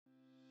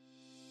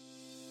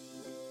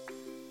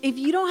If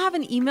you don't have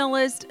an email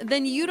list,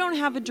 then you don't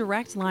have a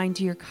direct line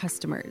to your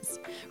customers.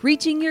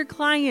 Reaching your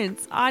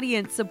clients,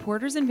 audience,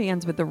 supporters, and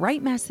fans with the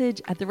right message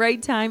at the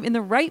right time in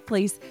the right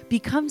place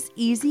becomes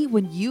easy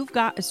when you've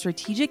got a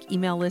strategic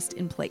email list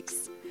in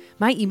place.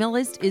 My email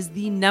list is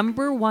the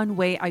number one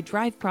way I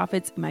drive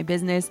profits in my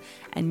business,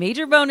 and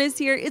major bonus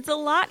here, it's a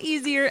lot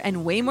easier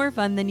and way more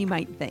fun than you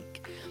might think.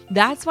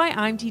 That's why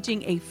I'm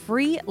teaching a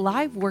free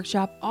live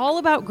workshop all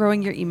about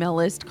growing your email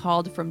list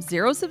called From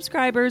Zero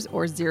Subscribers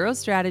or Zero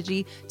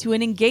Strategy to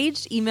an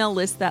Engaged Email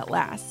List That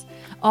Lasts.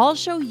 I'll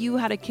show you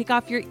how to kick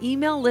off your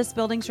email list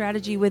building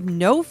strategy with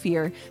no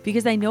fear,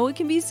 because I know it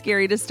can be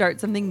scary to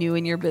start something new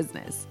in your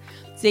business.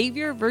 Save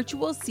your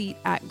virtual seat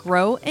at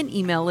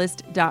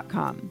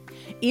growanemaillist.com.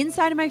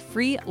 Inside of my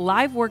free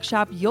live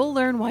workshop, you'll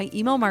learn why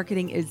email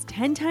marketing is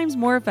 10 times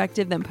more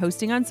effective than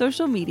posting on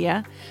social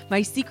media,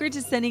 my secret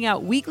to sending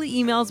out weekly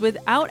emails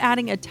without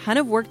adding a ton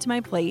of work to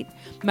my plate,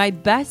 my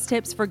best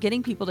tips for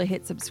getting people to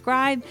hit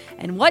subscribe,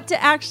 and what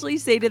to actually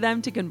say to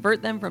them to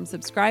convert them from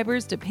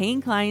subscribers to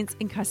paying clients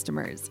and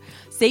customers.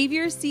 Save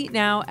your seat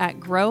now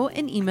at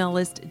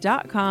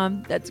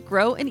growanemaillist.com. That's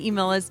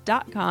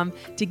growanemaillist.com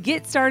to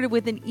get started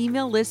with an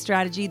email list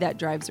strategy that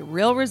drives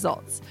real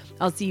results.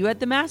 I'll see you at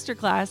the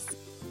masterclass.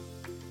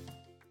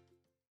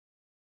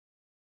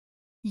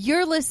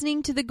 You're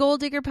listening to the Goal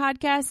Digger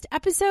Podcast,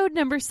 episode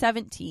number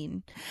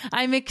 17.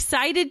 I'm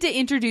excited to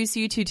introduce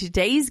you to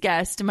today's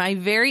guest, my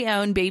very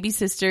own baby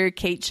sister,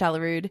 Kate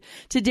Shelerud.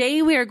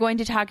 Today, we are going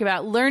to talk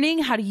about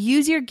learning how to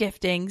use your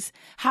giftings,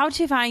 how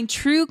to find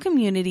true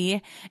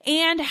community,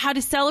 and how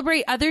to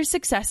celebrate other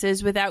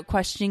successes without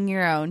questioning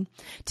your own.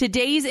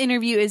 Today's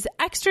interview is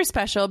extra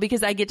special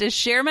because I get to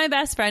share my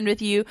best friend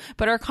with you,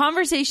 but our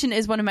conversation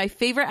is one of my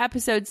favorite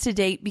episodes to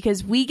date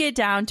because we get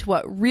down to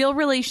what real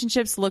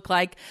relationships look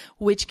like,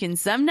 which can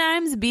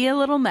sometimes be a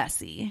little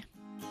messy.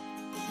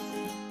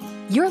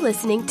 You're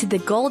listening to the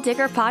Goal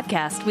Digger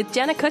Podcast with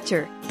Jenna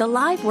Kutcher, the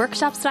live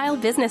workshop-style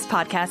business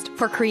podcast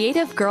for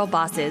creative girl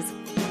bosses.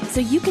 So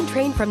you can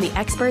train from the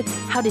experts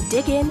how to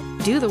dig in,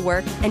 do the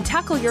work, and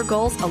tackle your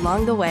goals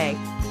along the way.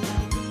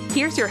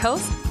 Here's your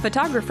host,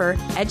 photographer,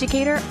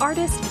 educator,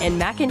 artist, and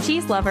mac and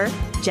cheese lover,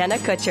 Jenna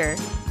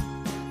Kutcher.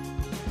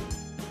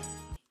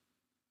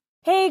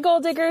 Hey, Goal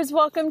Diggers,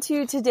 welcome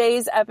to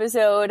today's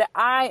episode.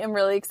 I am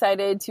really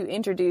excited to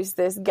introduce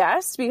this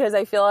guest because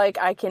I feel like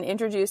I can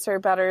introduce her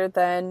better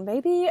than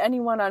maybe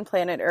anyone on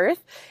planet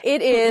Earth.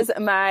 It is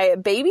my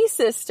baby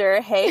sister.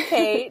 Hey,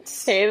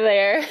 Kate. Hey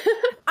there.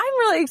 I'm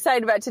really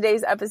excited about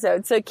today's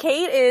episode. So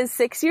Kate is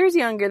 6 years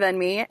younger than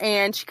me,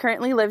 and she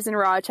currently lives in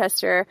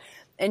Rochester,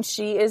 and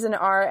she is an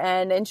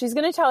RN, and she's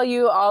going to tell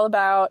you all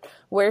about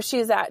where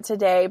she's at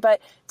today.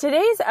 But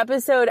today's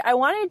episode, I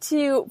wanted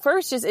to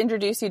first just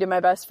introduce you to my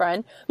best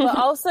friend, but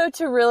also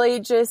to really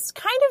just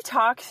kind of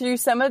talk through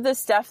some of the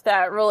stuff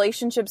that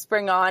relationships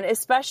bring on,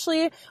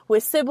 especially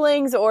with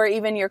siblings or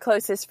even your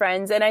closest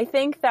friends. And I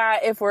think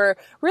that if we're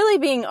really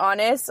being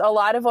honest, a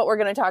lot of what we're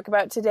going to talk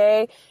about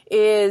today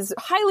is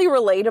highly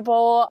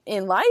relatable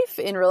in life,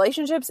 in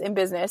relationships, in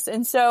business.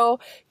 And so,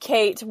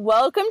 Kate,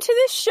 welcome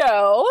to the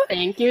show.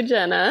 Thank you,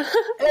 Jenna.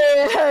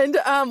 And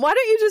why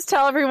don't you just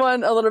tell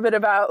everyone a little bit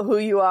about who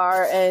you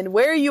are and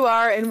where you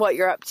are and what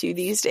you're up to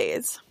these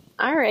days.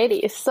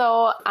 Alrighty.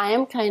 So I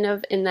am kind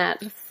of in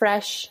that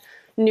fresh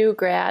new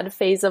grad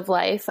phase of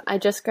life. I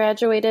just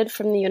graduated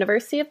from the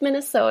University of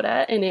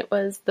Minnesota, and it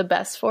was the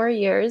best 4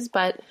 years,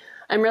 but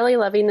I'm really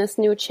loving this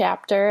new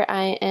chapter.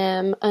 I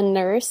am a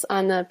nurse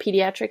on the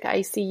pediatric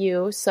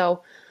ICU,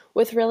 so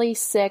with really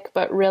sick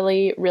but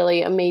really,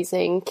 really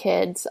amazing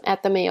kids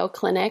at the Mayo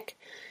Clinic.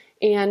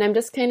 And I'm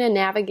just kind of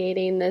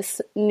navigating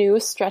this new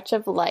stretch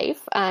of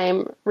life.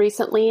 I'm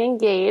recently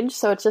engaged,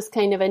 so it's just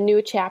kind of a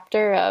new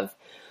chapter of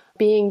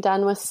being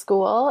done with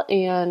school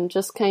and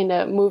just kind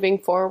of moving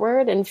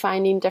forward and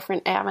finding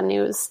different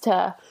avenues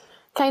to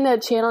kind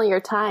of channel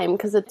your time.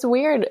 Because it's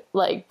weird,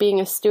 like being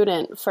a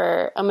student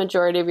for a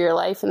majority of your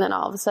life, and then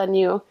all of a sudden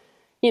you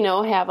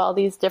have all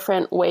these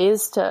different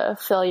ways to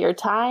fill your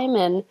time.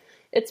 And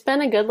it's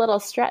been a good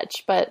little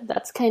stretch, but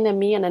that's kind of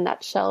me in a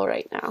nutshell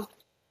right now.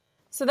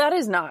 So that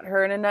is not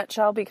her in a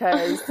nutshell,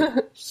 because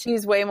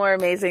she's way more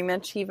amazing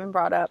than she even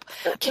brought up.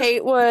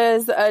 Kate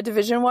was a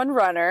Division I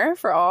runner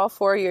for all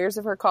 4 years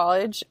of her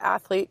college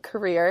athlete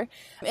career.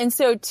 And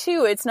so,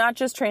 too, it's not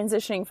just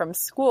transitioning from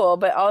school,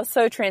 but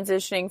also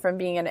transitioning from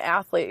being an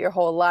athlete your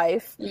whole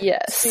life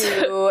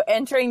to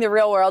entering the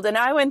real world. And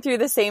I went through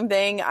the same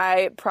thing.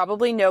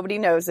 Probably nobody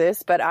knows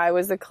this, but I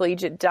was a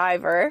collegiate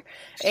diver.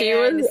 She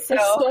was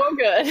so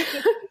good.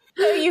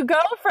 So you go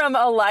from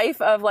a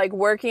life of like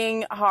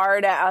working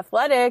hard at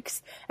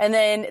athletics, and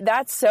then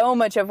that's so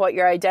much of what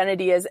your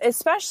identity is,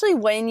 especially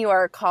when you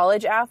are a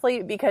college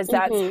athlete, because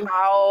that's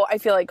how I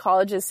feel like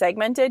college is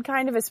segmented,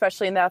 kind of,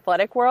 especially in the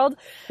athletic world.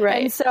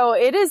 Right. And so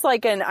it is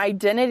like an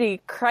identity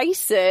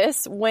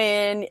crisis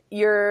when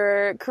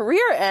your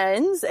career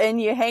ends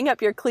and you hang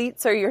up your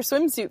cleats or your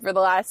swimsuit for the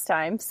last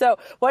time. So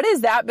what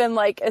has that been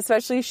like,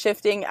 especially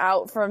shifting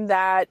out from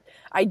that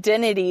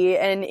identity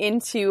and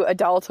into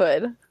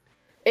adulthood?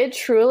 It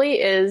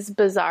truly is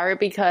bizarre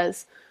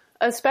because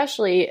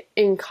especially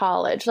in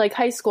college, like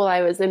high school,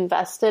 I was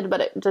invested,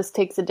 but it just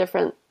takes a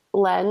different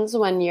lens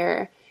when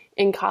you're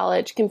in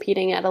college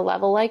competing at a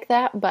level like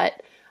that.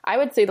 But I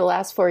would say the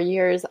last 4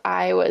 years,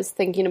 I was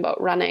thinking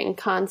about running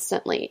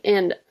constantly,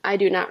 and I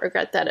do not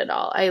regret that at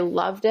all. I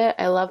loved it.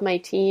 I love my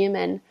team,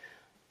 and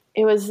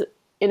it was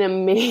an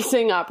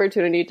amazing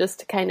opportunity just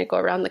to kind of go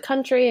around the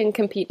country and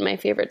compete in my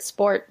favorite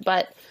sport.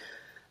 But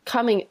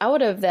coming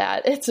out of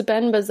that, it's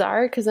been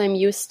bizarre because I'm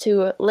used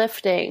to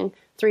lifting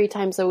 3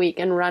 times a week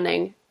and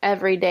running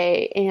every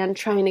day and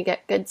trying to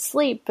get good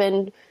sleep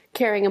and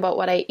caring about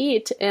what I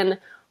eat. And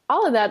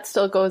all of that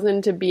still goes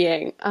into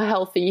being a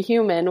healthy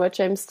human, which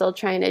I'm still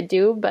trying to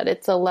do, but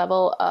it's a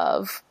level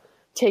of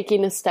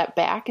taking a step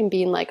back and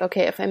being like,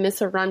 okay, if I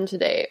miss a run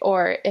today,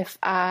 or if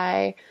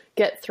I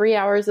get 3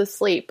 hours of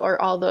sleep,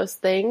 or all those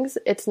things,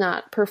 it's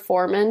not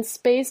performance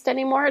based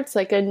anymore. It's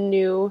like a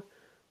new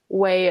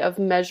way of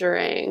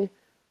measuring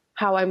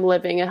how I'm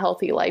living a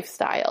healthy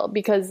lifestyle,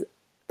 because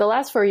the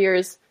last 4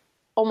 years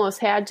almost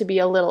had to be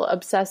a little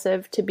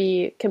obsessive to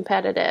be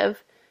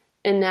competitive.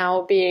 And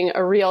now being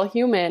a real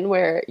human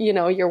where,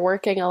 you're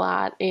working a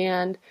lot,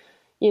 and,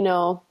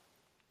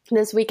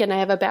 this weekend I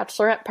have a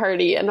bachelorette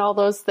party and all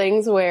those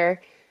things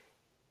where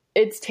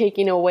it's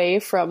taking away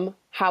from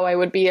how I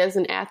would be as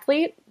an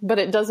athlete, but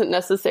it doesn't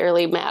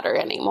necessarily matter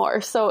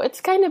anymore. So it's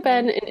kind of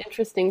been an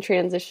interesting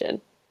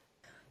transition.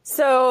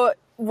 So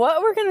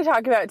what we're going to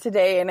talk about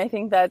today, and I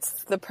think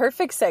that's the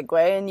perfect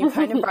segue, and you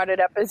kind of brought it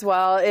up as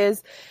well,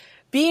 is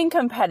being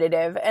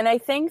competitive. And I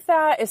think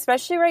that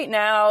especially right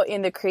now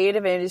in the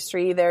creative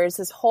industry, there's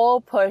this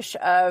whole push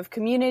of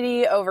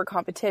community over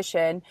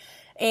competition.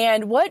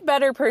 And what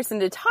better person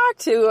to talk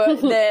to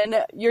than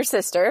your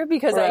sister?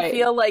 Because right. I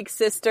feel like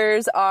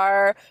sisters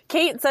are,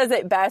 Kate says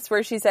it best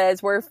where she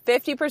says, we're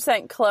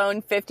 50%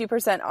 clone,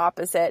 50%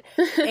 opposite.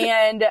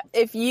 And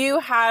if you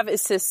have a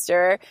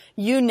sister,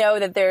 you know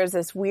that there's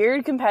this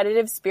weird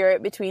competitive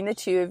spirit between the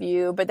two of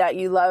you, but that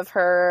you love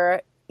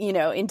her,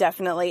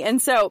 indefinitely.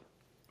 And so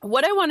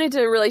what I wanted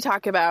to really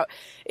talk about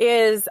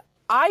is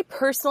I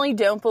personally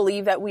don't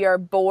believe that we are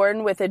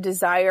born with a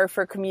desire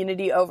for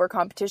community over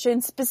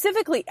competition,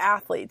 specifically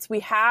athletes. We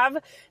have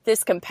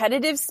this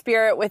competitive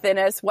spirit within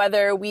us,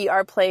 whether we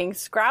are playing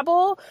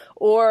Scrabble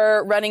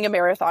or running a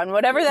marathon,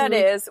 whatever that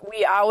is,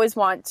 we always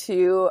want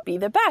to be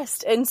the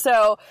best. And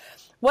so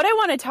what I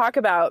want to talk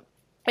about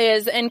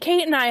is, and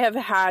Kate and I have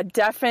had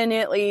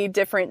definitely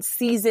different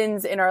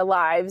seasons in our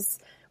lives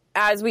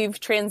as we've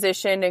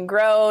transitioned and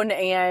grown,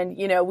 and,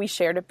 we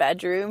shared a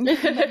bedroom.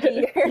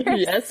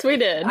 Yes, we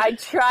did. I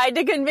tried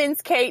to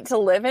convince Kate to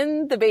live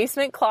in the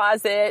basement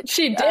closet.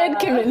 She did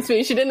convince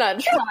me. She did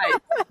not try.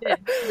 She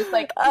did. She was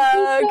like, because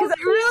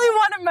I really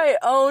wanted my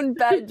own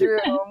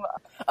bedroom.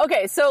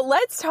 Okay, so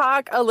let's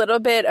talk a little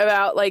bit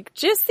about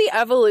just the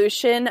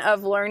evolution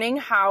of learning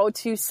how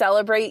to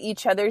celebrate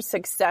each other's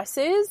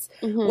successes,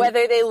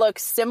 whether they look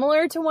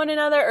similar to one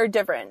another or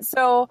different.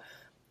 So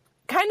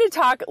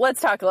let's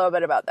talk a little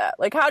bit about that.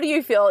 How do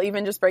you feel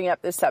even just bringing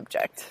up this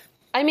subject?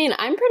 I mean,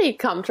 I'm pretty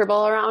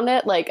comfortable around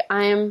it.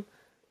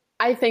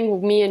 I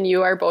think me and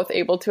you are both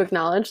able to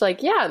acknowledge,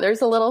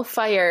 there's a little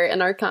fire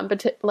in our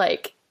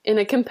in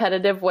a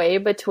competitive way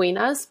between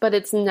us, but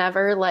it's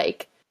never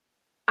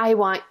I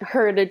want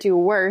her to do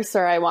worse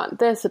or I want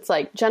this. It's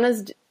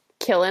Jenna's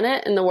killing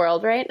it in the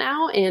world right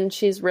now, and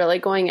she's really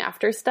going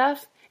after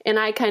stuff, and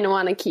I kind of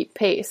want to keep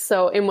pace.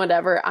 So in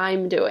whatever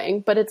I'm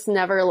doing, but it's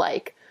never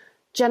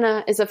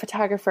Jenna is a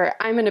photographer,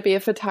 I'm going to be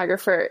a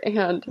photographer,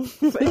 and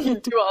you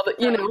do all the,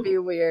 that would be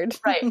weird.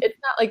 Right. It's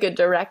not a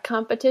direct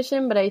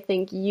competition, but I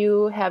think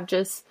you have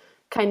just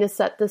kind of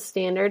set the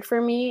standard for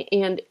me,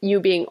 and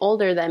you being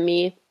older than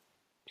me,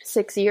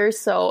 6 years.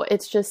 So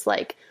it's just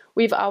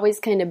we've always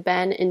kind of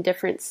been in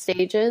different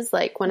stages.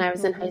 When I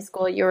was in high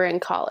school, you were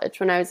in college.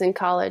 When I was in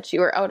college,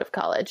 you were out of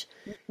college.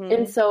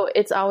 And so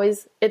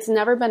it's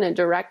never been a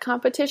direct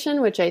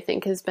competition, which I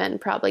think has been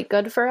probably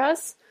good for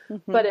us.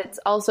 But it's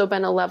also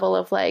been a level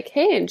of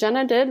hey,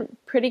 Jenna did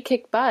pretty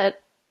kick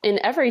butt in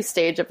every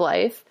stage of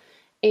life.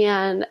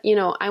 And,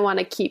 I want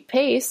to keep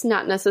pace,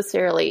 not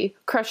necessarily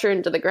crush her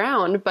into the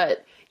ground.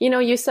 But,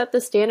 you set the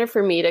standard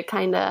for me to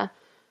kind of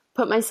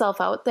put myself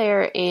out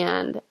there.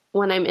 And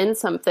when I'm in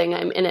something,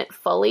 I'm in it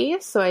fully.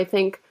 So I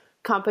think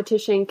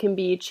competition can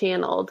be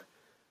channeled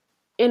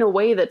in a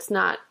way that's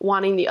not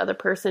wanting the other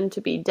person to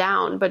be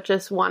down, but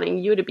just wanting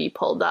you to be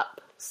pulled up,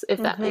 if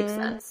that makes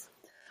sense.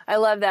 I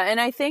love that. And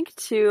I think,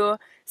 too,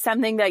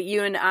 something that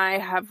you and I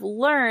have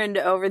learned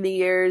over the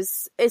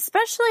years,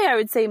 especially I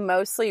would say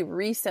mostly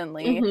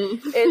recently,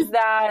 is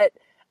that,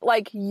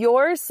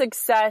 your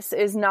success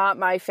is not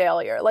my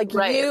failure.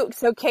 Right.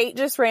 So Kate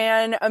just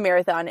ran a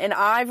marathon, and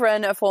I've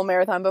run a full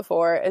marathon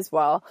before as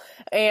well.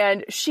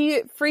 And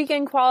she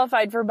freaking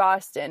qualified for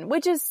Boston,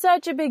 which is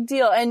such a big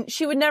deal. And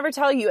she would never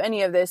tell you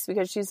any of this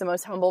because she's the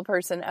most humble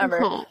person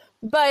ever.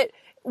 But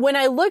when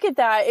I look at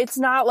that, it's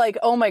not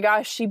oh my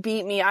gosh, she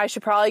beat me, I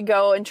should probably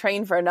go and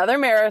train for another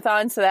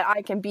marathon so that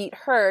I can beat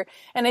her.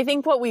 And I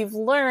think what we've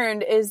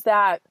learned is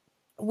that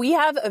we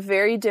have a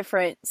very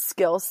different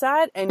skill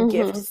set and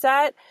gift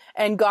set,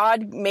 and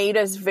God made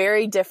us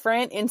very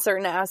different in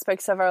certain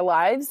aspects of our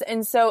lives.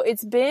 And so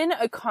it's been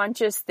a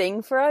conscious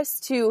thing for us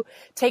to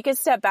take a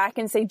step back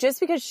and say, just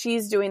because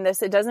she's doing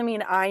this, it doesn't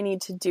mean I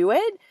need to do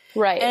it.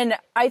 Right. And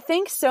I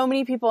think so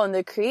many people in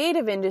the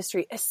creative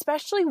industry,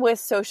 especially with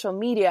social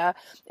media,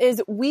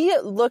 is we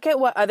look at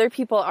what other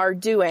people are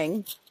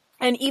doing.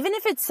 And even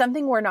if it's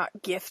something we're not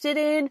gifted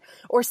in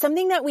or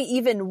something that we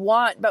even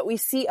want, but we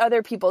see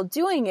other people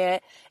doing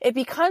it, it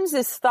becomes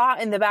this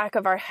thought in the back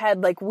of our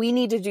head, like we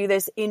need to do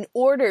this in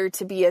order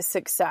to be a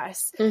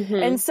success.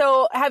 And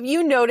so have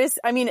you noticed,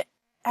 I mean,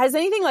 has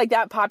anything like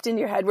that popped into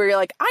your head where you're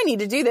like, I need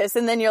to do this?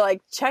 And then you're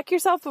like, check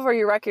yourself before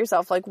you wreck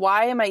yourself. Like,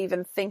 why am I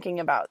even thinking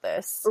about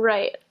this?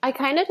 Right. I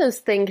kind of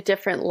just think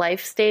different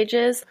life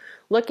stages.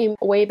 Looking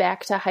way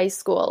back to high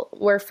school,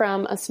 we're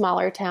from a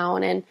smaller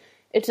town, and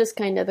it's just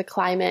kind of the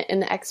climate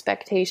and the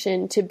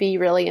expectation to be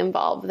really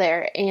involved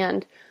there.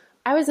 And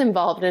I was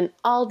involved in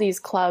all these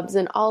clubs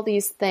and all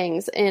these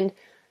things, and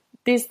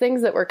these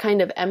things that were kind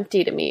of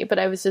empty to me, but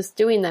I was just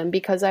doing them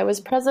because I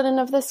was president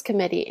of this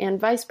committee and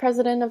vice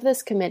president of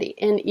this committee.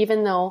 And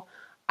even though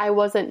I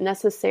wasn't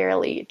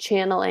necessarily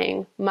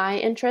channeling my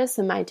interests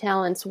and my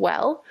talents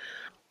well,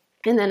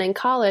 and then in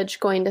college,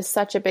 going to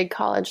such a big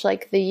college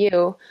like the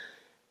U,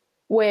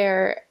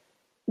 where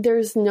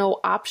there's no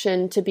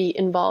option to be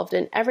involved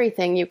in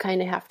everything. You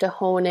kind of have to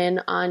hone in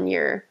on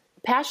your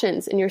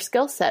passions and your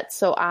skill sets.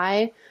 So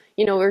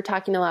we were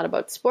talking a lot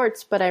about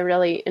sports, but I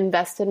really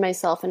invested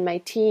myself in my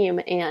team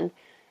and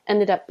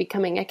ended up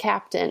becoming a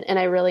captain. And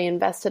I really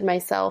invested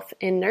myself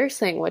in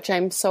nursing, which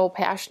I'm so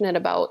passionate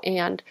about,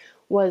 and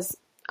was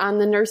on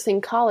the nursing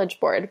college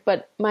board.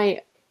 But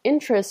my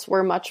interests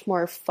were much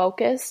more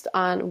focused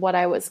on what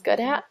I was good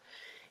at.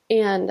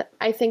 And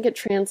I think it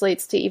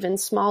translates to even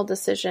small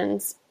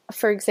decisions.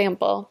 For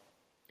example,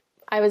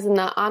 I was in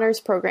the honors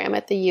program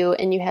at the U,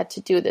 and you had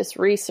to do this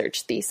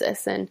research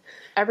thesis, and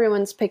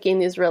everyone's picking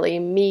these really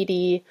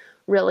meaty,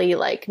 really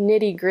like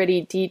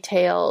nitty-gritty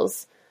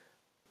details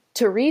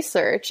to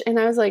research. And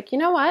I was like, you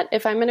know what?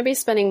 If I'm going to be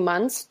spending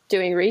months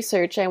doing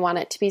research, I want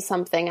it to be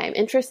something I'm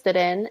interested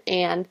in.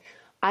 And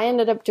I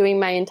ended up doing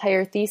my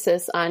entire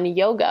thesis on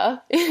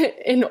yoga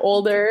in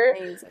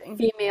older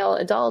female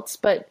adults,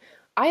 but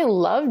I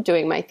loved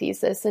doing my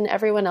thesis, and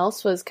everyone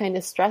else was kind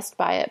of stressed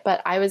by it,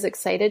 but I was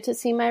excited to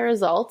see my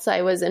results.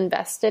 I was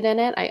invested in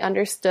it. I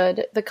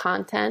understood the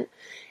content,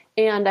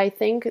 and I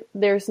think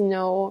there's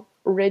no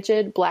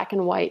rigid black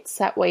and white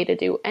set way to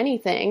do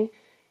anything.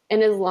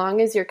 And as long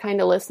as you're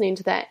kind of listening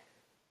to that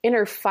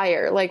inner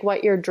fire, like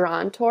what you're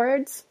drawn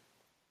towards,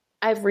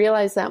 I've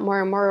realized that more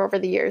and more over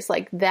the years,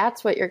 like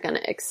that's what you're going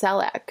to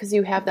excel at, because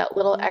you have that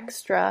little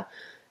extra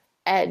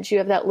edge. You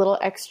have that little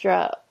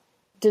extra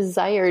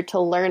desire to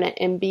learn it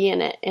and be in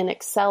it and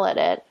excel at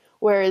it.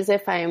 Whereas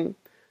if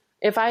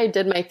I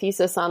did my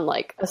thesis on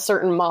like a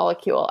certain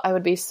molecule, I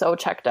would be so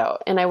checked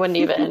out and I wouldn't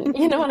even,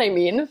 you know what I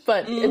mean?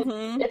 But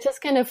it's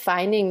just kind of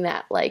finding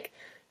that, like,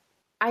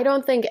 I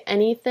don't think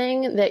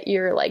anything that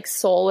your like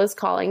soul is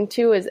calling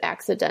to is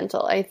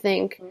accidental. I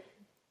think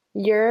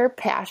your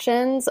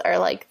passions are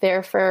like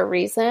there for a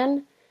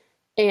reason.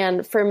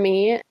 And for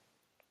me,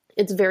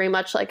 it's very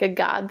much like a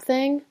God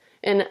thing.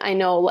 And I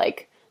know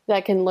like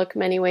that can look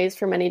many ways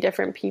for many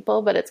different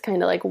people, but it's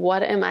kind of like,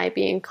 what am I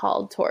being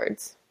called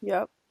towards?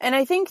 Yep. And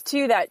I think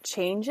too, that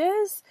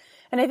changes.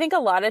 And I think a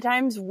lot of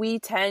times we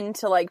tend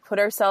to like put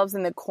ourselves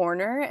in the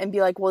corner and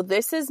be like, well,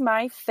 this is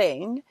my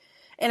thing,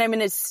 and I'm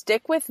going to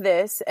stick with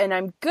this, and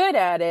I'm good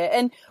at it.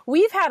 And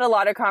we've had a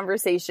lot of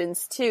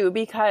conversations too,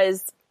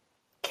 because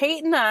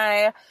Kate and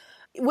I,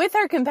 with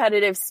our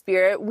competitive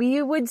spirit,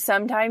 we would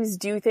sometimes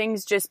do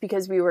things just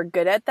because we were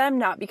good at them,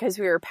 not because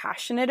we were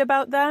passionate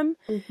about them.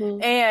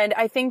 And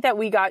I think that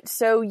we got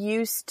so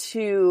used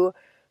to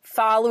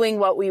following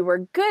what we were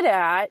good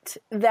at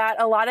that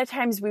a lot of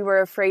times we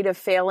were afraid of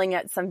failing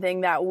at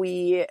something that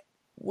we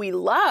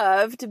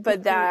loved,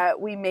 but that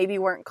we maybe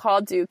weren't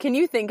called to. Can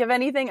you think of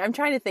anything? I'm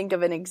trying to think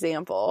of an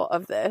example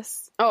of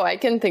this. Oh, I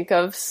can think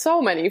of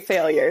so many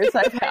failures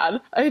I've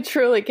had. I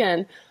truly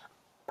can.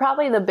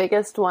 Probably the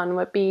biggest one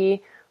would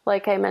be,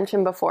 like I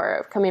mentioned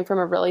before, coming from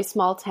a really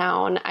small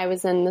town. I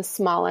was in the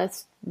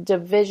smallest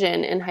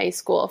division in high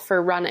school for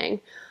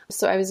running.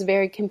 So I was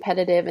very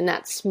competitive in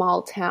that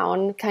small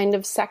town kind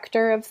of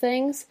sector of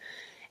things.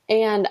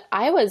 And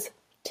I was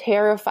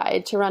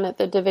terrified to run at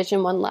the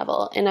Division I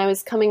level. And I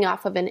was coming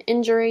off of an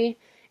injury,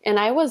 and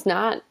I was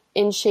not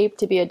in shape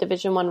to be a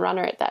Division I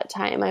runner at that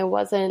time. I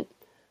wasn't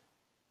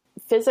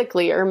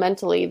physically or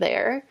mentally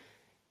there.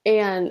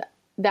 And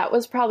that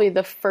was probably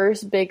the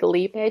first big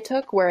leap I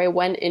took, where I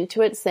went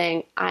into it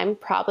saying, I'm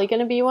probably going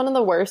to be one of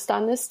the worst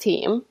on this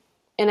team.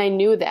 And I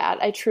knew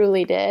that. I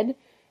truly did.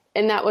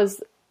 And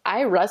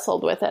I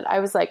wrestled with it. I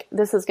was like,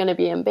 this is going to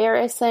be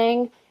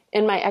embarrassing.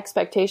 And my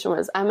expectation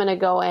was, I'm going to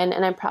go in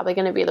and I'm probably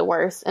going to be the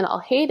worst, and I'll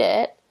hate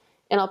it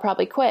and I'll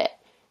probably quit.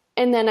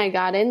 And then I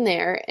got in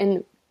there,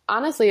 and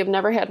honestly, I've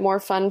never had more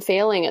fun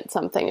failing at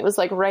something. It was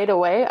like right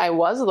away, I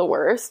was the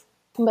worst.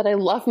 but I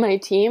love my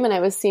team, and I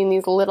was seeing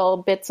these little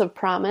bits of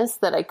promise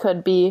that I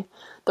could be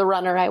the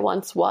runner I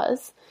once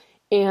was.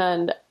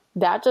 And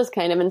that just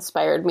kind of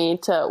inspired me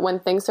to, when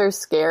things are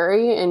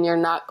scary and you're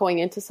not going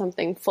into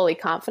something fully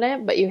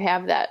confident, but you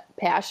have that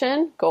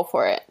passion, go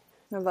for it.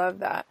 I love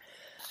that.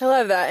 I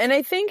love that. And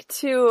I think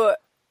too,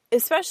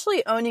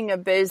 especially owning a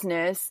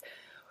business,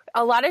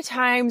 a lot of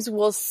times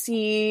we'll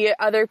see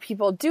other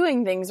people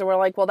doing things and we're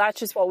like, well, that's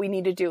just what we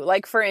need to do.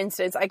 Like, for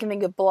instance, I can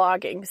think of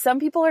blogging. Some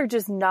people are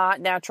just not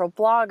natural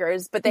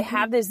bloggers, but they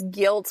have this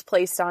guilt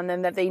placed on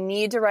them that they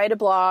need to write a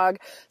blog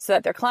so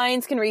that their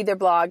clients can read their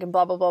blog and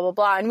blah, blah, blah, blah,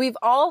 blah. And we've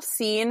all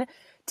seen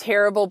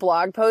terrible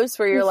blog posts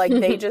where you're like,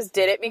 they just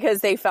did it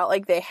because they felt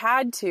like they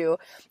had to.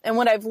 And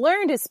what I've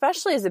learned,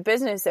 especially as a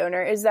business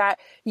owner, is that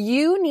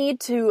you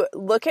need to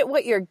look at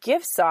what your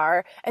gifts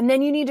are, and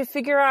then you need to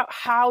figure out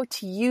how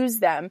to use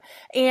them.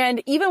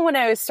 And even when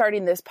I was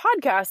starting this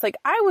podcast, like,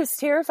 I was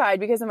terrified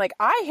because I'm like,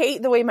 I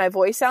hate the way my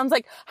voice sounds.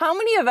 Like, how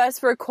many of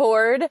us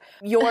record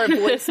your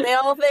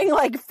voicemail thing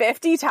like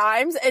 50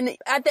 times? And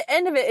at the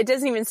end of it, it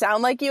doesn't even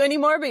sound like you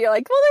anymore, but you're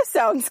like, well, this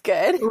sounds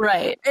good.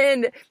 Right.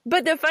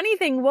 But the funny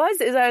thing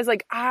is I was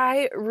like,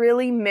 I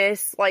really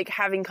miss like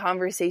having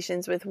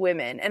conversations with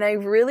women, and I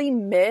really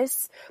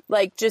miss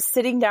like just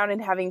sitting down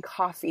and having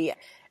coffee.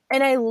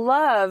 And I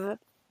love,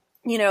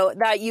 you know,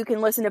 that you can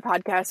listen to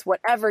podcasts,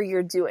 whatever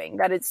you're doing,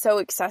 that it's so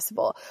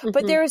accessible.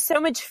 But there is so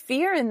much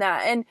fear in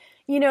that. And,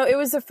 you know, it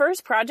was the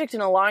first project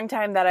in a long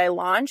time that I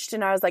launched,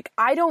 and I was like,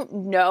 I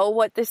don't know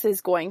what this is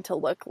going to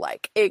look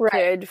like. It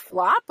could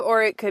flop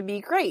or it could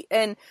be great.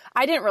 And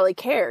I didn't really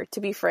care,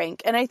 to be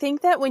frank. And I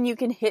think that when you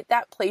can hit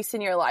that place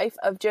in your life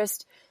of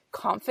just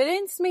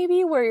confidence,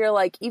 maybe, where you're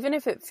like, even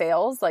if it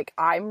fails, like,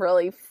 I'm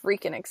really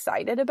freaking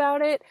excited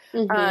about it.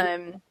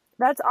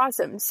 That's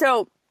awesome.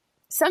 So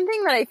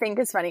something that I think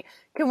is funny,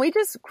 can we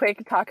just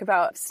quick talk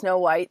about Snow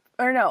White?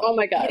 Or no. Oh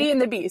my God. Beauty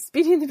and the Beast.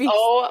 Beauty and the Beast.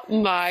 Oh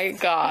my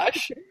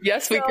gosh.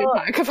 Yes, we can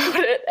talk about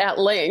it at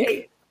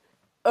length.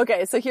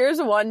 Okay, so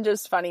here's one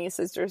just funny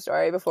sister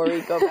story before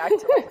we go back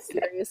to like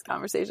serious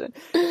conversation.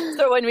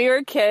 So when we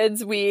were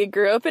kids, we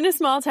grew up in a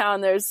small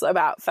town. There's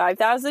about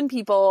 5,000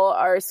 people.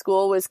 Our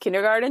school was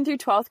kindergarten through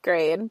 12th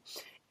grade.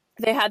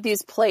 They had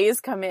these plays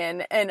come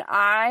in, and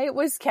I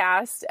was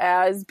cast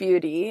as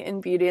Beauty in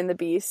Beauty and the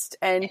Beast.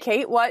 And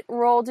Kate, what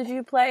role did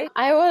you play?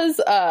 I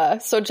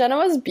was, so Jenna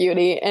was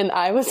Beauty, and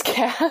I was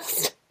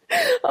cast,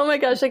 oh my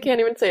gosh, I can't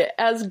even say it,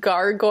 as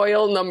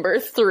Gargoyle number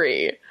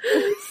 3.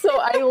 So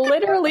I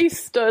literally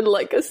stood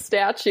like a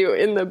statue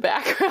in the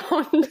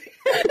background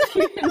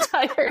the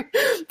entire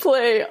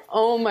play.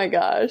 Oh my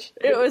gosh.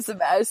 It was the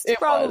best.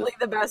 Probably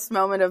the best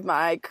moment of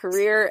my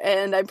career,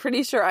 and I'm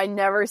pretty sure I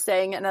never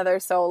sang another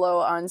solo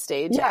on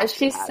stage. Yeah,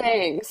 she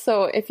sang.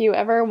 So if you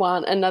ever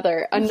want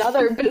another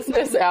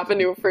business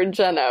avenue for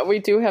Jenna, we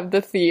do have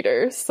the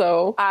theater.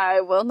 So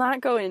I will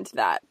not go into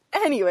that.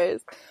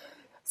 Anyways.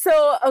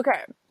 So,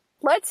 okay.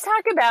 Let's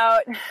talk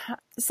about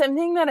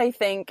something that I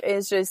think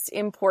is just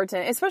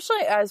important, especially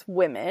as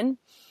women,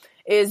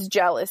 is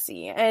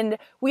jealousy. And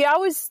we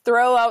always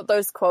throw out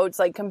those quotes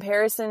like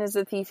comparison is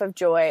a thief of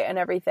joy and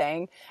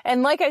everything.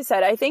 And like I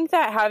said, I think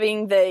that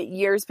having the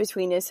years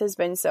between us has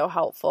been so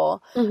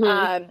helpful.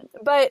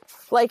 But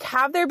like,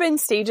 have there been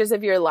stages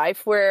of your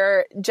life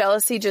where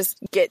jealousy just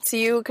gets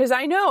you? Because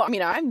I know, I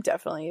mean, I've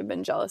definitely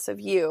been jealous of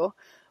you.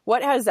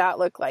 What has that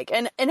looked like?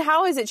 And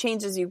how has it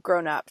changed as you've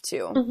grown up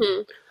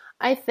too?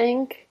 I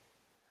think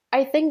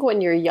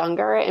when you're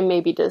younger and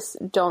maybe just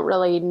don't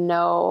really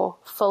know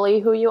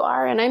fully who you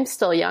are, and I'm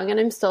still young and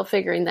I'm still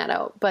figuring that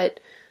out, but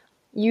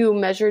you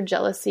measure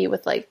jealousy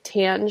with like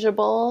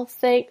tangible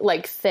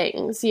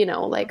things, you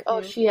know, like,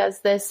 oh, she has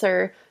this,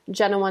 or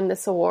Jenna won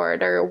this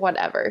award, or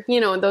whatever,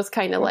 you know, those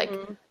kind of like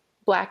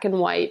black and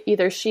white,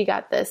 either she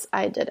got this,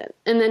 I didn't.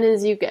 And then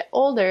as you get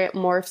older, it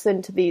morphs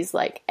into these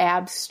like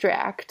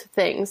abstract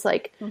things,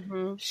 like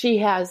she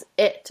has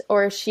it,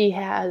 or she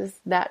has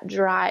that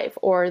drive,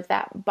 or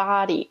that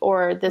body,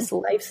 or this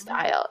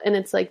lifestyle. And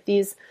it's like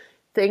these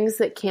things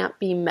that can't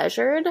be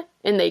measured,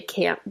 and they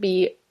can't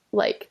be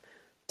like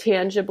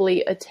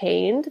tangibly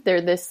attained. They're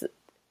this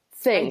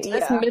thing,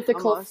 this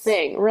mythical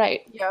thing.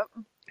 Right. Yep.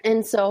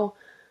 And so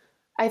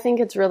I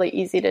think it's really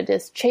easy to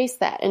just chase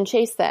that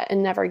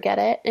and never get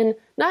it. And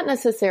not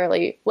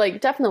necessarily, like,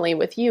 definitely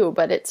with you,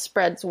 but it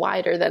spreads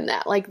wider than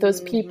that. Like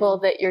those people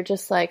that you're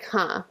just like,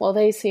 well,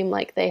 they seem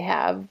like they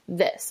have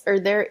this, or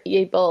they're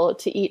able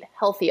to eat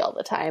healthy all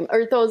the time,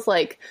 or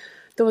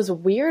those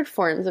weird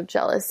forms of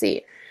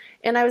jealousy.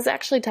 And I was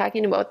actually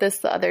talking about this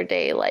the other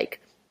day.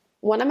 Like,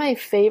 one of my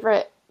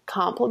favorite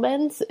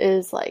compliments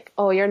is like,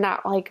 oh, you're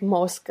not like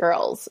most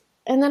girls.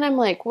 And then I'm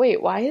like, wait,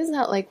 why is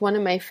that like one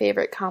of my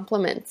favorite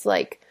compliments?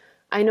 Like,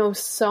 I know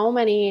so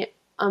many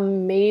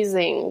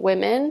amazing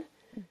women,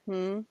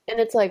 and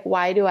it's like,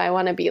 why do I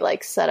want to be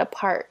like set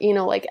apart? You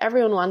know, like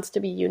everyone wants to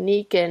be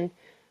unique and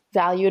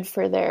valued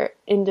for their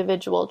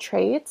individual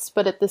traits,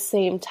 but at the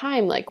same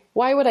time, like,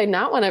 why would I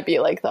not want to be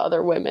like the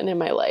other women in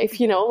my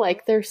life? You know,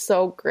 like they're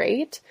so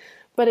great.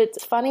 But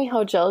it's funny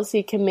how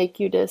jealousy can make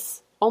you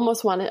just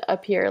almost want to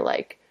appear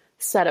like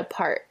set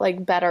apart,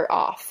 like better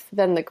off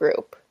than the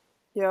group.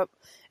 Yep.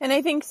 And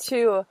I think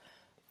too,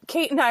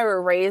 Kate and I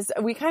were raised,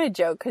 we kind of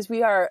joke because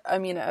we are, I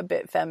mean, a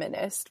bit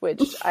feminist,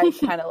 which I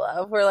kind of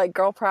love. We're like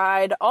girl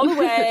pride all the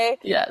way.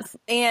 Yes.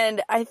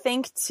 And I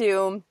think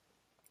too,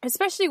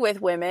 especially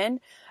with women,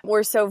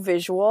 we're so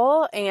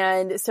visual,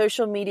 and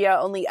social media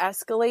only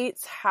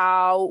escalates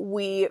how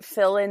we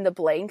fill in the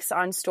blanks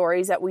on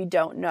stories that we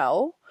don't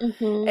know.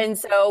 Mm-hmm. And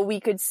so we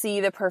could see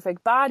the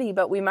perfect body,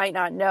 but we might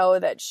not know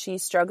that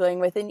she's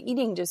struggling with an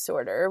eating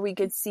disorder. We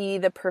could see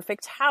the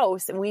perfect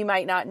house, and we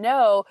might not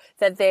know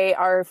that they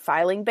are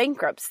filing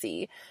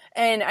bankruptcy.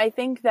 And I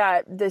think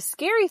that the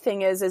scary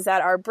thing is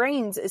that our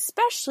brains,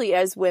 especially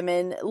as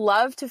women,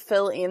 love to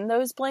fill in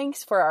those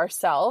blanks for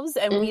ourselves.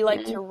 And we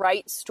like to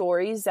write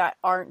stories that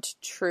aren't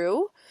true.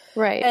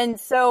 Right. And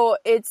so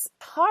it's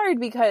hard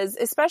because,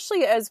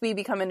 especially as we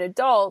become an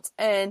adult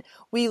and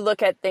we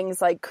look at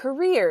things like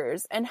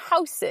careers and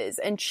houses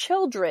and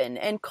children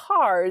and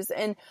cars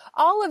and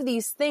all of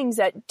these things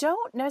that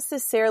don't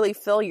necessarily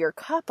fill your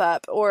cup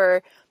up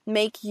or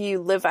make you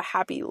live a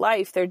happy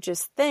life. They're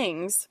just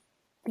things.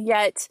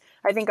 Yet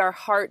I think our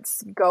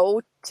hearts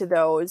go to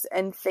those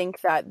and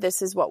think that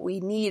this is what we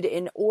need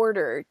in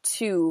order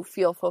to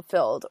feel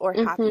fulfilled or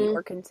happy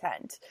or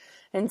content.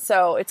 And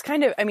so it's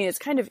kind of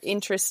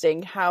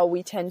interesting how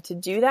we tend to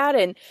do that.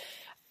 And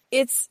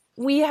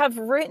we have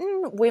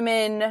written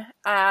women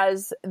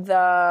as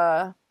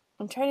I'm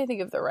trying to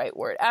think of the right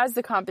word, as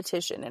the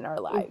competition in our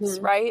lives,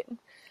 right?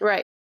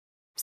 Right.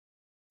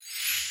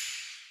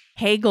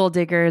 Hey, goal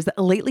diggers.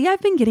 Lately,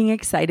 I've been getting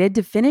excited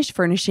to finish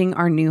furnishing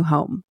our new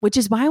home, which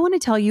is why I want to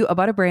tell you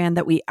about a brand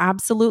that we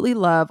absolutely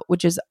love,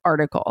 which is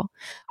Article.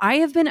 I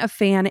have been a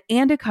fan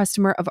and a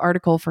customer of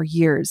Article for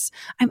years.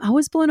 I'm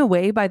always blown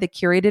away by the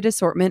curated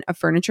assortment of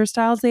furniture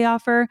styles they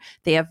offer.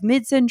 They have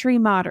mid-century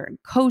modern,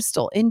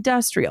 coastal,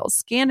 industrial,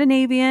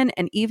 Scandinavian,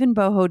 and even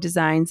boho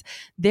designs.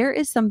 There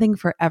is something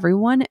for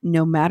everyone,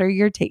 no matter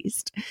your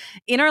taste.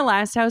 In our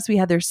last house, we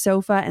had their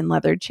sofa and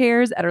leather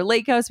chairs. At our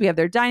lake house, we have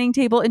their dining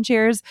table and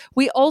chairs.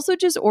 We also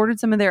just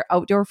ordered some of their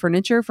outdoor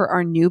furniture for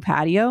our new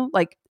patio.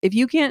 Like, if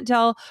you can't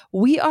tell,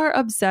 we are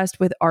obsessed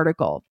with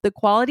Article. The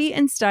quality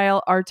and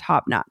style are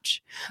top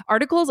notch.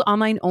 Article's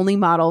online only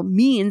model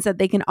means that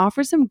they can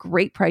offer some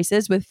great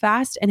prices with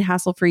fast and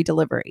hassle-free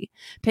delivery.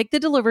 Pick the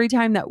delivery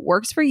time that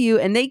works for you,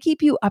 and they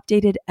keep you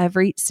updated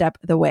every step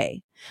of the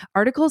way.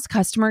 Article's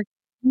customer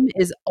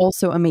is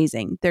also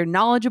amazing. They're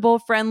knowledgeable,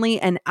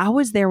 friendly, and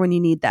always there when you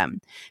need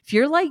them. If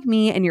you're like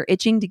me and you're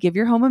itching to give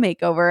your home a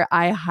makeover,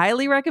 I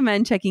highly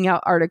recommend checking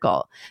out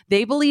Article.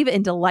 They believe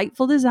in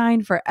delightful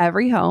design for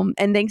every home,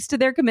 and thanks to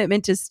their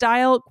commitment to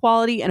style,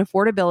 quality, and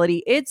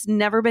affordability, it's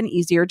never been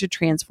easier to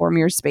transform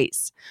your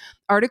space.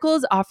 Article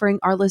is offering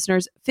our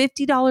listeners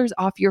 $50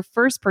 off your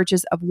first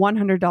purchase of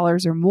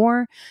 $100 or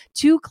more.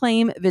 To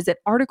claim, visit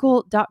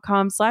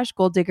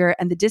article.com/goaldigger,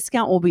 and the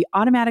discount will be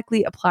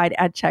automatically applied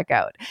at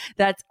checkout.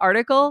 That's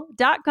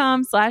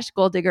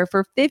article.com/goaldigger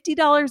for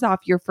 $50 off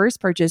your first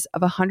purchase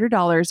of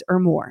 $100 or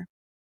more.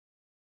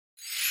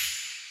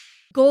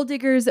 Goal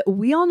diggers,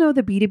 we all know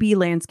the B2B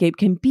landscape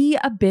can be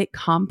a bit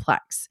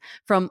complex.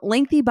 From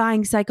lengthy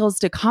buying cycles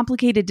to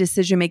complicated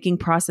decision-making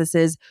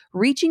processes,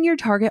 reaching your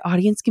target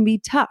audience can be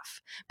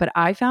tough. But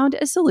I found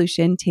a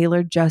solution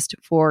tailored just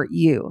for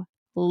you: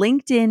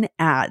 LinkedIn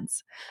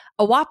ads.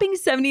 A whopping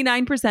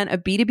 79%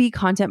 of B2B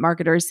content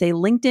marketers say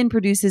LinkedIn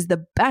produces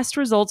the best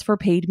results for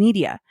paid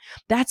media.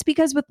 That's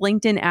because with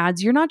LinkedIn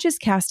ads, you're not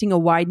just casting a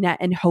wide net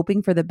and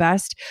hoping for the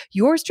best,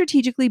 you're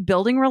strategically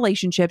building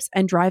relationships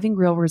and driving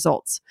real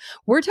results.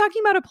 We're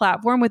talking about a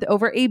platform with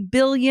over 1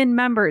 billion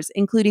members,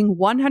 including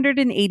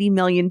 180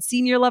 million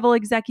senior level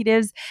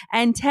executives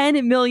and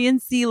 10 million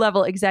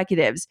C-level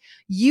executives.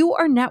 You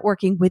are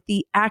networking with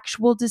the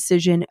actual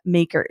decision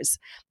makers.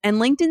 And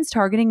LinkedIn's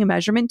targeting and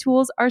measurement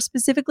tools are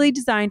specifically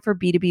designed for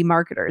B2B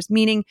marketers,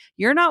 meaning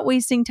you're not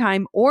wasting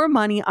time or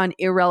money on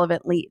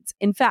irrelevant leads.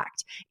 In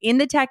fact, in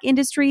the tech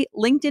industry,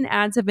 LinkedIn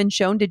ads have been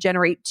shown to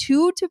generate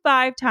 2 to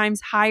 5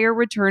 times higher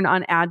return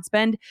on ad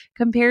spend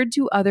compared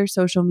to other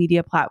social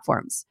media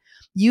platforms.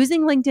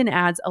 Using LinkedIn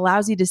ads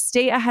allows you to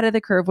stay ahead of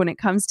the curve when it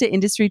comes to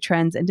industry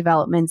trends and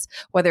developments,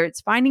 whether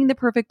it's finding the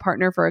perfect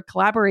partner for a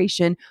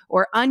collaboration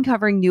or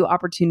uncovering new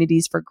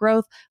opportunities for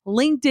growth.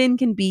 LinkedIn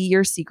can be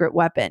your secret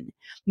weapon.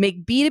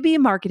 Make B2B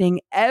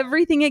marketing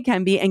everything it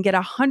can be and get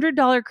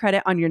 $100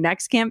 credit on your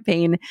next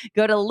campaign.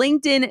 Go to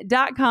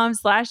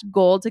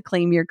linkedin.com/goal to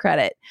claim your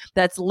credit.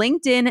 That's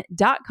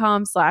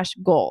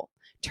linkedin.com/goal.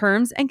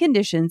 Terms and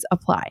conditions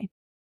apply.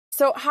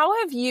 So how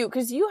have you,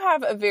 because you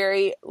have a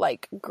very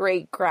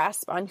great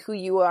grasp on who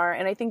you are,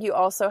 and I think you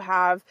also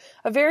have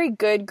a very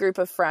good group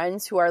of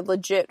friends who are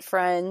legit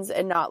friends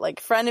and not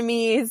like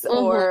frenemies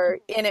or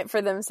in it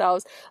for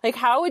themselves. Like,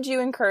 how would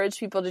you encourage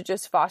people to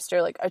just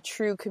foster like a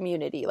true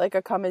community, like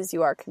a come as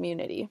you are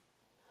community?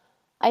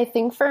 I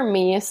think for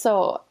me,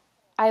 so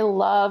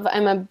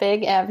I'm a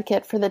big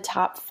advocate for the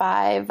top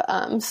 5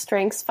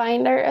 Strengths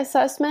Finder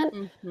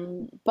assessment,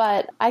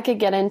 but I could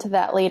get into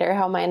that later,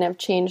 how mine have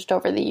changed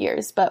over the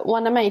years. But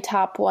one of my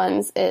top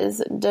ones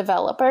is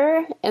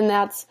developer, and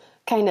that's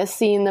kind of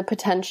seeing the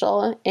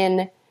potential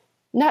in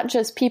not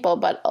just people,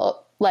 but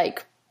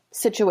like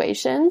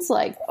situations.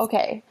 Like,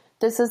 okay,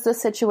 this is the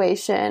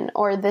situation,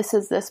 or this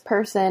is this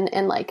person,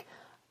 and like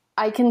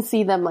I can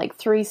see them like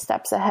 3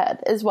 steps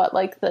ahead is what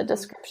like the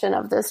description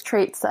of this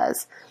trait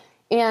says.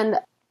 And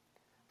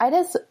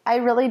I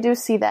really do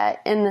see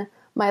that in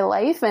my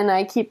life, and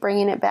I keep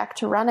bringing it back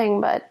to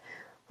running, but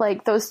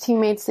like those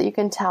teammates that you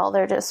can tell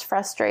they're just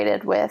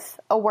frustrated with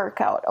a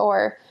workout,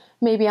 or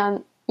maybe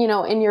on,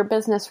 in your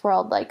business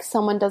world, like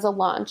someone does a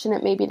launch and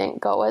it maybe didn't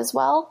go as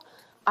well.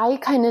 I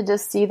kind of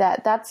just see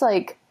that that's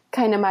like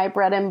kind of my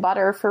bread and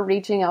butter for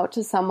reaching out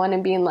to someone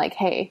and being like,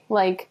 hey,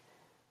 like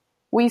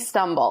we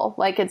stumble,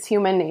 like it's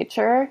human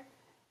nature,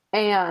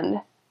 and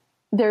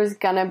there's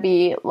gonna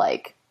be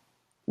like,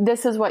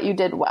 this is what you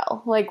did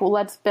well. Like,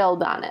 let's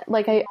build on it.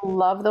 Like, I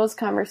love those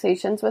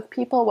conversations with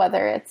people,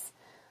 whether it's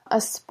a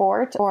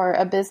sport or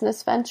a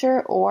business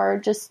venture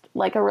or just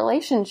like a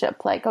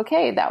relationship. Like,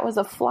 okay, that was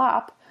a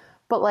flop,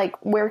 but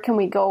like, where can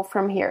we go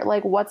from here?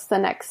 Like, what's the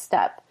next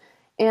step?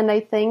 And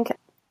I think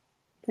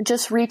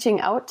just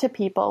reaching out to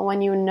people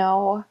when you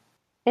know,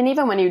 and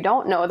even when you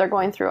don't know, they're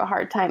going through a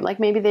hard time. Like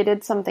maybe they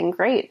did something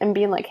great, and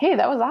being like, hey,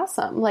 that was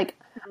awesome. Like,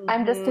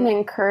 I'm just an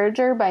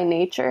encourager by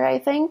nature, I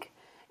think.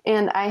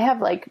 And I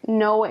have like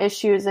no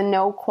issues and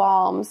no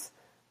qualms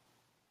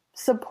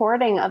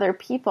supporting other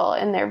people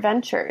in their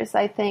ventures.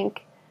 I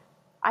think,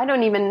 I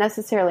don't even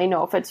necessarily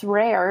know if it's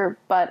rare,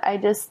 but I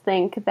just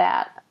think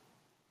that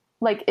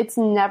like it's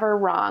never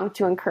wrong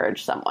to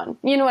encourage someone.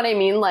 You know what I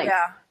mean? Like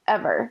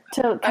ever.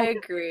 To I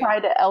agree.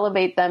 Try to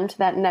elevate them to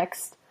that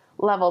next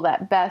level,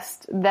 that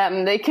best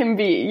them they can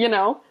be,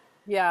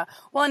 Yeah.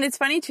 Well, and it's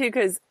funny too,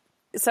 because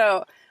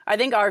I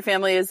think our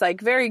family is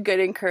like very good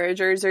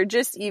encouragers, or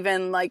just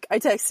even like I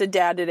texted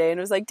Dad today and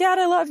was like, Dad,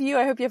 I love you.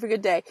 I hope you have a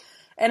good day.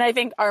 And I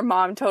think our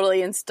mom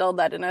totally instilled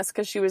that in us,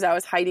 because she was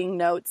always hiding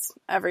notes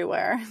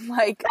everywhere.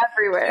 Like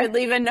everywhere. She would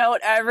leave a note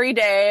every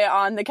day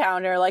on the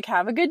counter, like,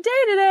 have a good day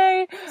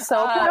today.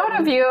 So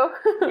proud of you.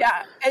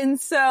 Yeah. And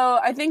so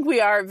I think we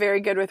are very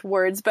good with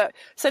words. But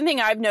something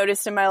I've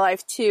noticed in my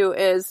life too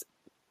is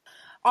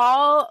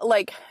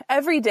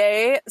every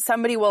day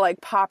somebody will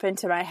like pop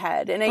into my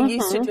head, and I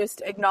used to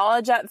just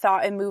acknowledge that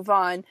thought and move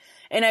on.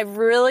 And I've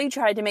really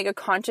tried to make a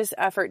conscious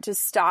effort to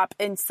stop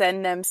and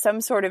send them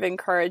some sort of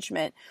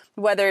encouragement,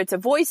 whether it's a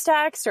voice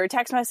text or a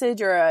text message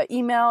or an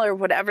email or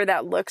whatever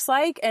that looks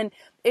like. And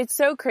it's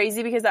so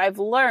crazy, because I've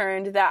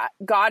learned that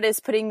God is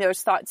putting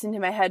those thoughts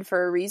into my head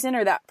for a reason,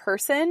 or that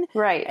person.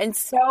 Right. And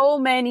so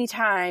many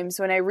times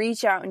when I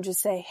reach out and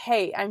just say,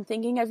 hey, I'm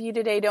thinking of you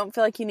today. Don't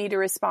feel like you need to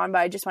respond, but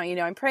I just want you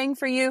to know I'm praying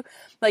for you.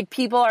 Like,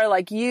 people are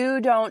like, you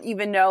don't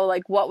even know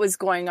like what was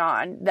going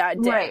on that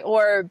day. Right.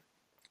 Or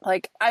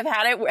like I've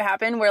had it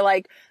happen where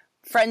like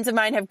friends of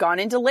mine have gone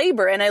into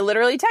labor, and I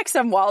literally text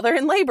them while they're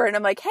in labor, and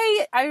I'm like,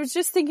 hey, I was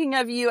just thinking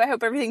of you. I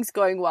hope everything's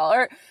going well.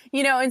 Or,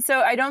 and so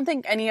I don't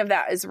think any of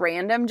that is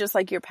random, just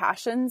like your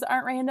passions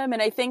aren't random.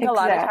 And I think a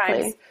lot of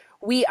times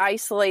we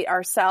isolate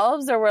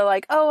ourselves, or we're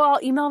like, oh,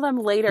 I'll email them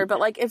later. But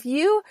like, if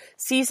you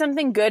see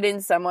something good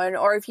in someone,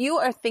 or if you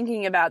are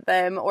thinking about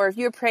them, or if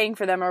you're praying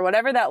for them, or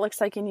whatever that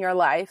looks like in your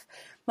life,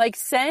 like,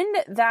 send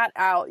that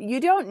out. You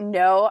don't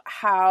know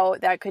how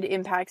that could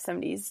impact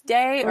somebody's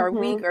day or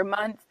week or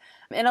month.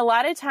 And a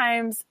lot of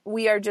times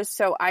we are just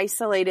so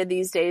isolated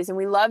these days, and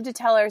we love to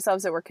tell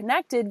ourselves that we're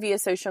connected via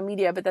social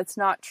media, but that's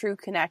not true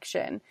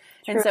connection.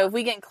 True. And so if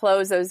we can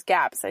close those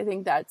gaps, I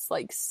think that's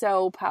like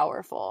so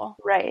powerful.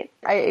 Right.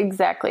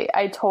 Exactly.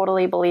 I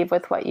totally believe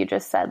with what you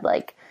just said.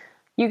 Like,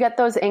 you get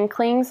those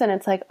inklings, and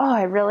it's like, oh,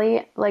 I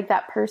really like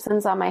that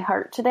person's on my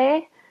heart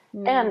today.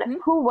 And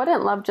who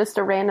wouldn't love just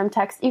a random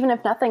text, even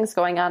if nothing's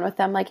going on with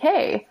them? Like,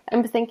 hey,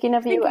 I'm thinking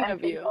of you. I'm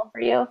thankful for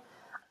you.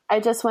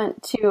 I just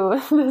went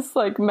to this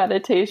like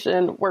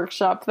meditation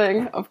workshop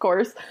thing, of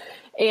course,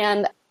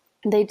 and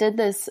they did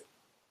this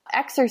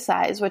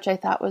exercise, which I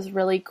thought was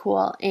really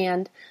cool.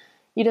 And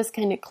you just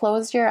kind of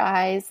closed your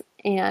eyes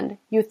and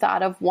you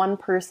thought of one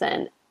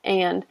person,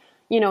 and,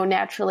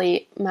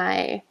 naturally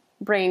my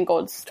brain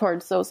goes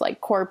towards those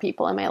like core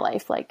people in my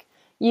life, like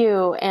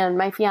you and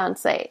my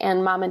fiance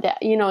and mom and dad,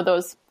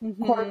 those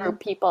core group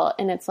people.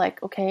 And it's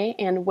like, okay,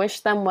 and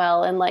wish them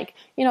well. And like,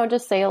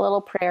 just say a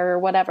little prayer or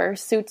whatever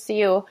suits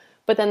you.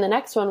 But then the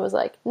next one was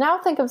like, now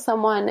think of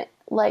someone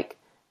like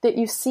that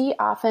you see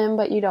often,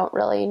 but you don't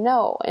really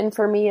know. And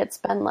for me, it's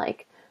been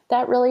like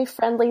that really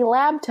friendly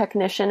lab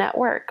technician at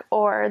work,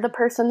 or the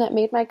person that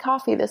made my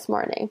coffee this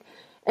morning,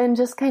 and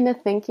just kind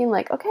of thinking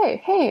like,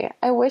 okay, hey,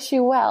 I wish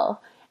you well.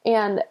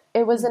 And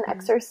it was an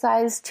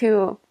exercise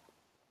to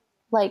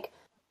like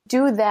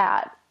do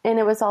that. And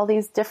it was all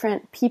these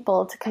different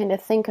people to kind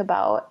of think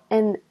about.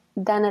 And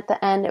then at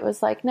the end, it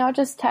was like, now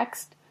just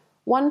text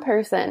one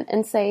person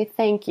and say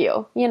thank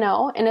you,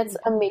 and it's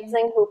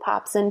amazing who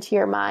pops into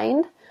your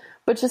mind.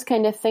 but just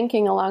kind of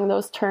thinking along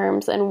those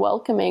terms and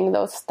welcoming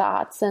those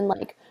thoughts and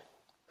like,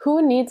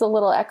 who needs a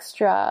little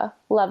extra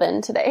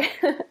lovin' today?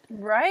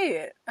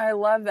 Right. I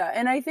love that.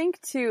 And I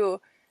think too,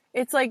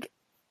 it's like,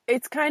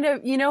 it's kind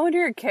of, when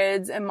you're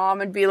kids and mom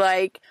would be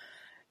like,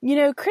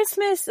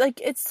 Christmas,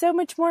 like, it's so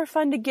much more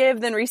fun to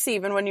give than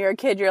receive. And when you're a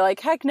kid, you're like,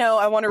 heck no,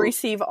 I want to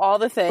receive all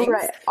the things.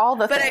 Right, all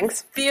the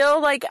things. But I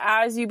feel like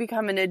as you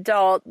become an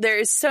adult, there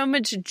is so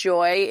much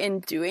joy in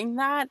doing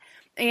that.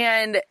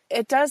 And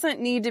it doesn't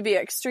need to be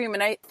extreme.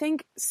 And I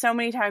think so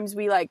many times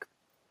we like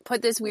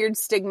put this weird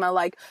stigma,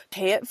 like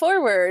pay it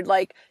forward,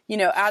 like,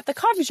 at the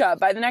coffee shop,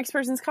 buy the next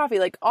person's coffee.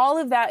 Like all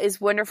of that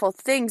is wonderful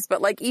things,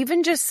 but like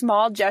even just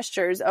small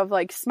gestures of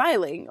like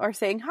smiling or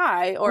saying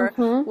hi or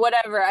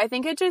whatever, I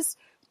think it just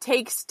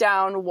takes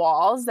down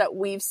walls that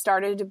we've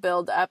started to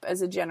build up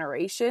as a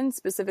generation,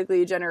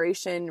 specifically a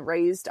generation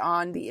raised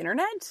on the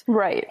internet.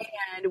 Right.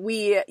 And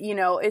we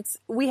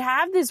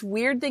have this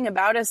weird thing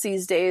about us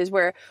these days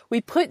where we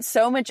put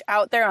so much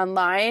out there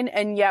online,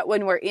 and yet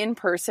when we're in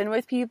person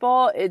with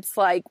people, it's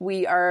like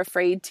we are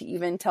afraid to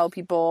even tell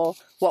people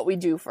what we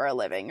do for a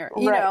living, or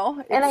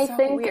it's and I so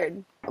think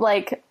weird.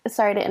 Like,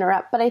 sorry to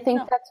interrupt, but I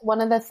think that's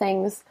one of the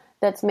things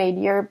that's made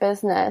your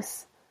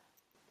business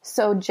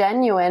so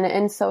genuine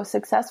and so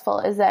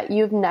successful is that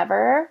you've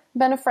never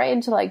been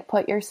afraid to like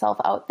put yourself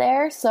out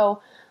there.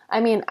 So,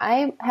 I mean,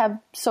 I have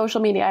social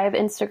media, I have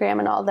Instagram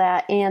and all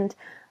that, and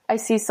I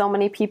see so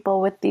many people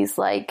with these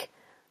like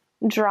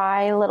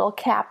dry little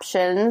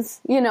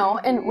captions,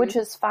 and which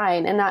is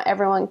fine. And not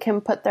everyone can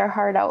put their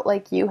heart out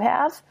like you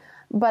have.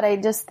 But I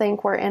just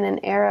think we're in an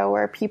era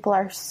where people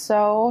are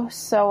so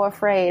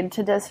afraid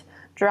to just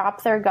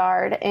drop their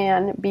guard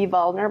and be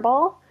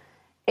vulnerable.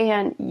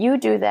 And you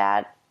do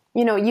that.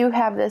 You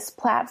have this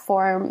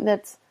platform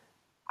that's,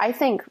 I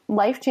think,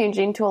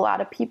 life-changing to a lot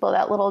of people,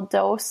 that little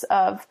dose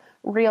of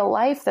real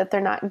life that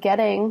they're not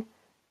getting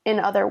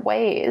in other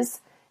ways.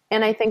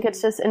 And I think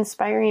it's just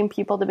inspiring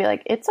people to be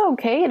like, it's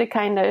okay to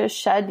kind of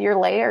shed your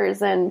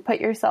layers and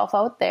put yourself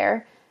out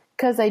there.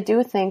 Because I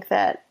do think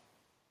that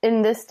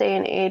in this day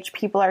and age,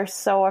 people are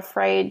so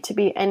afraid to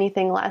be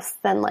anything less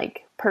than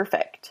like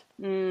perfect.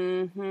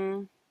 Mm-hmm.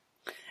 And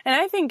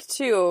I think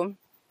too,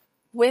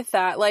 with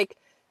that, like,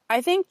 I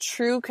think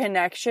true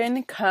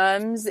connection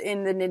comes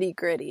in the nitty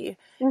gritty.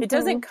 It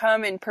doesn't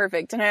come in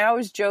perfect. And I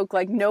always joke,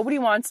 like, nobody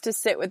wants to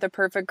sit with a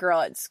perfect girl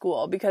at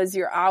school because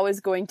you're always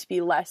going to be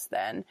less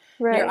than.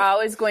 Right. You're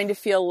always going to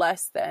feel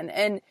less than.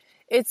 And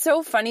it's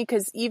so funny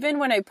because even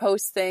when I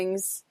post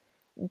things,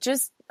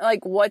 just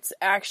like what's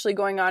actually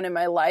going on in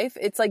my life,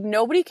 it's like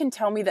nobody can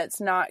tell me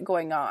that's not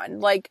going on.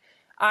 Like,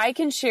 I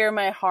can share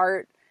my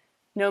heart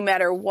no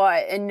matter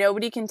what, and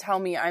nobody can tell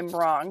me I'm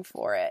wrong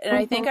for it. And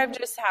I think I've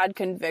just had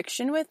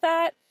conviction with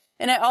that.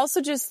 And I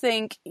also just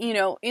think,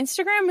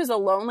 Instagram is a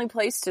lonely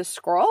place to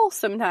scroll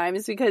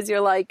sometimes because you're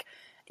like,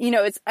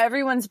 it's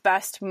everyone's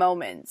best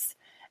moments.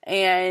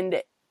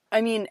 And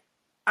I mean,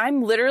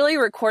 I'm literally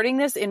recording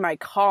this in my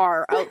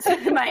car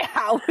outside of my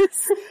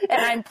house,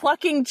 and I'm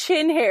plucking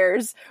chin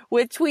hairs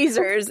with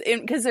tweezers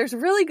because there's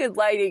really good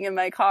lighting in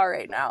my car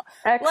right now.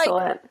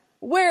 Excellent.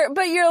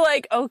 But you're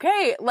like,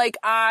 okay, like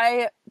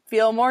I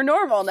feel more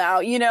normal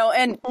now,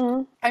 and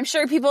I'm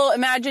sure people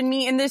imagine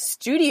me in this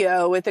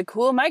studio with a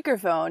cool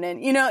microphone, and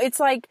it's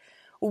like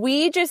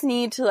we just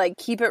need to like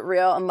keep it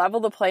real and level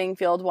the playing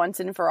field once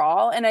and for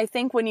all. And I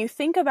think when you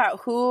think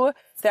about who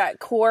that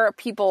core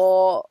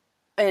people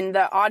and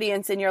the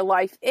audience in your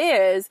life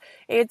is,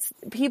 it's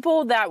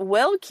people that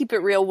will keep it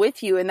real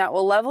with you and that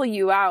will level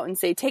you out and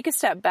say, take a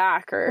step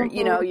back, or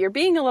you're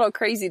being a little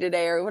crazy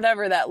today, or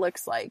whatever that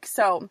looks like.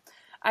 So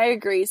I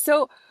agree.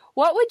 So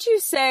what would you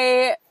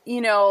say,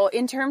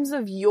 in terms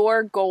of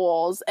your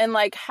goals, and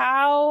like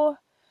how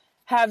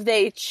have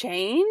they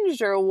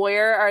changed, or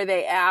where are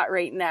they at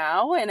right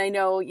now? And I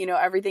know,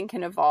 everything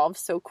can evolve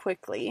so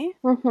quickly.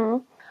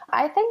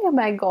 I think of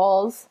my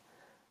goals,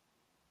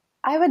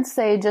 I would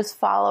say just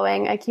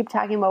following, I keep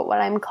talking about what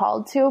I'm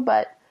called to,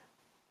 but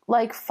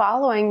like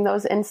following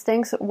those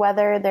instincts,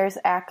 whether there's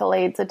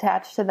accolades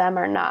attached to them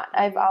or not.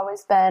 I've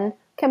always been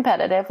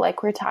competitive,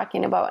 like we're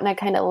talking about, and I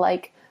kind of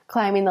like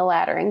climbing the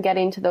ladder and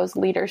getting to those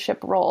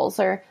leadership roles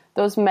or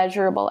those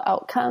measurable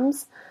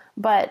outcomes.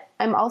 But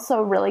I'm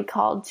also really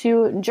called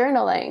to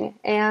journaling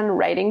and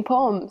writing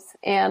poems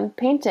and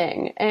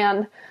painting.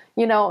 And,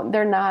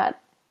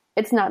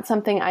 it's not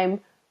something I'm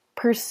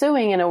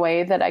pursuing in a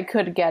way that I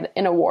could get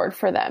an award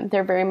for them.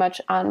 They're very much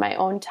on my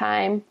own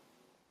time,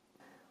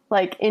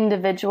 like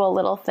individual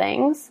little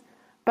things.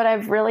 But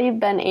I've really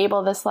been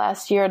able this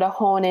last year to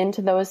hone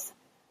into those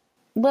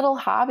little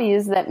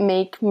hobbies that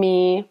make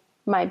me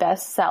my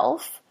best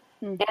self,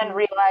 and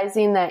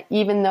realizing that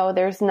even though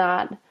there's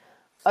not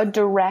a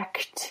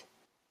direct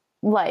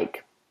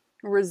like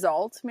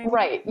result, maybe.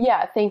 Right.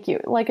 Yeah. Thank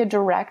you. Like a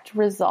direct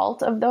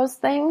result of those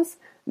things,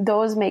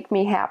 those make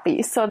me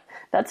happy. So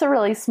that's a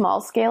really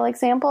small scale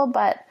example,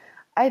 but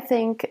I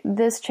think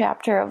this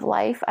chapter of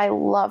life, I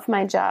love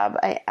my job.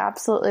 I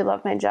absolutely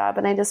love my job.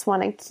 And I just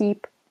want to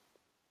keep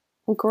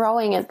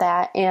growing at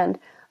that and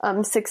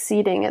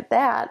succeeding at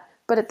that.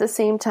 but at the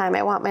same time,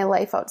 I want my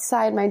life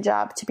outside my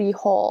job to be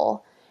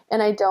whole.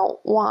 And I don't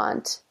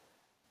want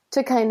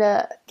to kind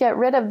of get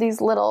rid of these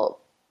little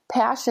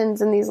passions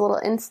and these little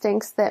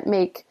instincts that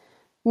make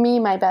me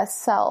my best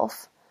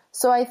self.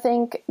 So I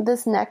think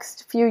this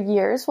next few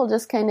years will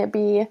just kind of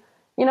be,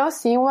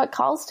 seeing what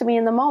calls to me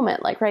in the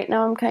moment. Like right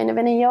now I'm kind of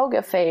in a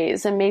yoga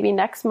phase, and maybe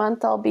next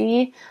month I'll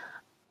be,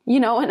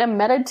 in a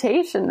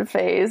meditation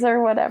phase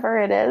or whatever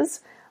it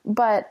is.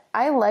 But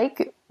I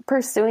like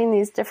pursuing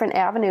these different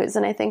avenues,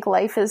 and I think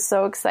life is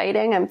so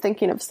exciting. I'm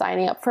thinking of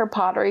signing up for a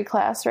pottery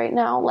class right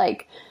now.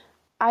 Like,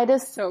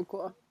 so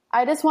cool.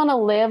 I just want to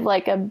live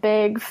like a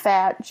big,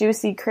 fat,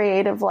 juicy,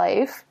 creative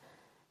life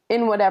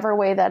in whatever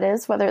way that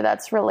is, whether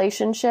that's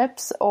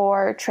relationships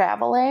or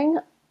traveling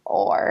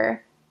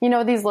or,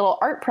 these little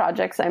art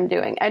projects I'm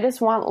doing. I just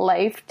want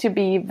life to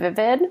be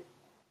vivid.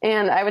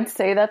 And I would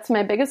say that's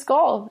my biggest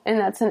goal. And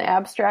that's an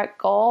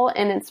abstract goal.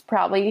 And it's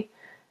probably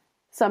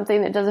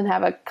something that doesn't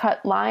have a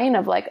cut line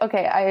of like,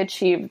 okay, I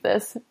achieved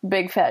this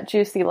big, fat,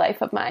 juicy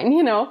life of mine.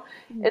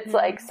 It's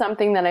like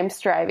something that I'm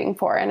striving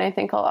for. And I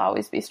think I'll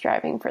always be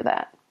striving for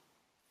that.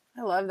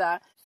 I love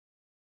that.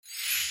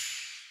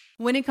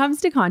 When it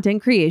comes to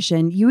content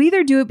creation, you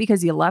either do it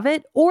because you love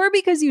it or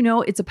because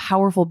it's a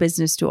powerful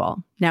business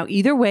tool. Now,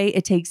 either way,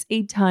 it takes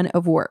a ton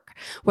of work.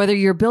 Whether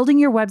you're building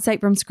your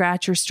website from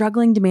scratch or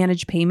struggling to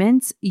manage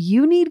payments,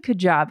 you need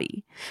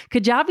Kajabi.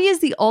 Kajabi is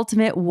the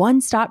ultimate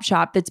one-stop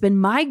shop that's been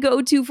my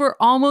go-to for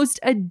almost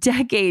a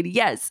decade.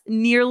 Yes,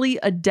 nearly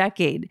a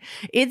decade.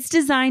 It's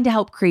designed to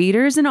help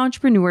creators and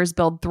entrepreneurs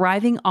build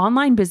thriving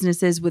online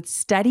businesses with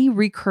steady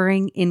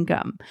recurring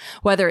income.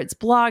 Whether it's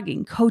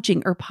blogging,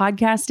 coaching, or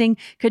podcasting,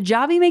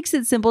 Kajabi makes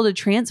it simple to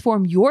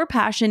transform your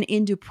passion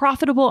into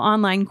profitable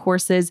online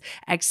courses,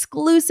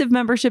 exclusive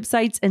membership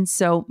sites, and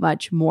so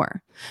much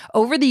more.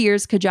 Over the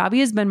years, Kajabi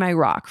has been my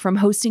rock, from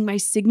hosting my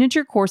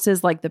signature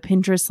courses like the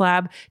Pinterest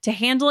Lab to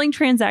handling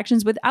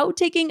transactions without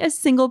taking a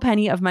single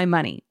penny of my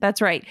money.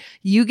 That's right.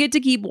 You get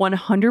to keep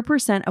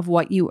 100% of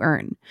what you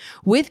earn.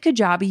 With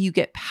Kajabi, you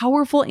get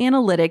powerful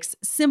analytics,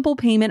 simple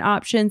payment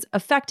options,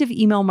 effective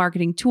email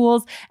marketing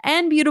tools,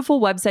 and beautiful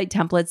website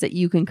templates that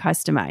you can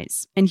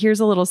customize. And here's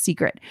a little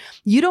secret.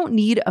 You don't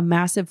need a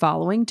massive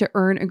following to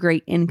earn a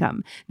great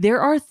income.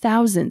 There are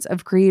thousands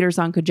of creators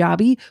on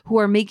Kajabi who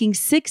are making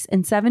 6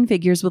 and 7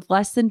 figures with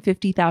less than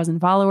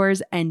 50,000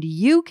 followers, and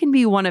you can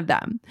be one of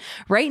them.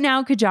 Right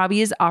now, Kajabi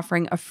is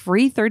offering a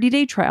free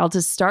 30-day trial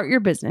to start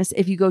your business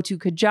if you go to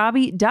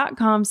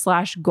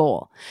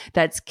kajabi.com/goal.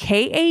 That's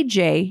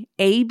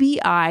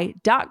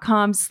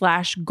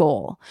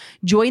KAJABI.com/goal.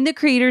 Join the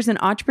creators and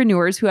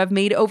entrepreneurs who have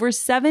made over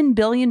 $7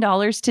 billion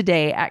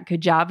today at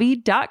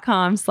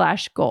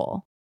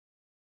kajabi.com/goal.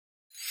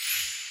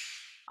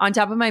 On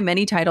top of my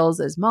many titles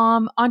as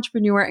mom,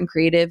 entrepreneur, and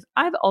creative,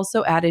 I've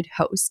also added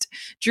host.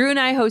 Drew and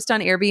I host on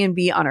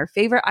Airbnb on our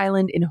favorite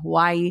island in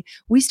Hawaii.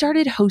 We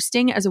started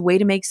hosting as a way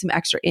to make some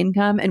extra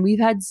income, and we've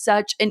had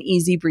such an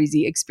easy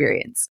breezy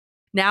experience.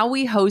 Now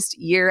we host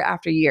year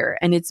after year,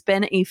 and it's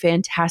been a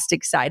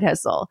fantastic side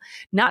hustle.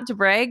 Not to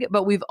brag,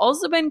 but we've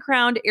also been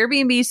crowned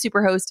Airbnb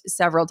Superhost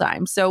several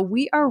times, so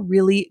we are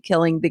really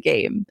killing the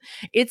game.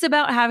 It's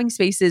about having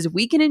spaces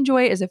we can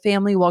enjoy as a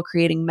family while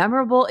creating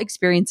memorable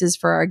experiences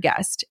for our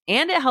guests,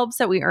 and it helps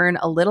that we earn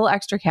a little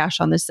extra cash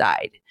on the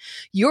side.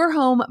 Your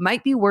home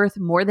might be worth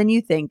more than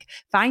you think.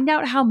 Find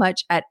out how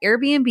much at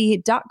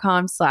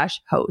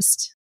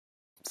airbnb.com/host.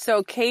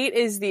 So Kate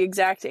is the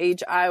exact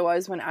age I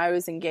was when I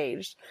was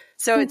engaged.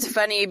 So it's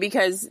funny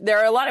because there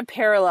are a lot of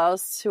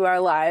parallels to our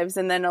lives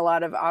and then a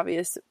lot of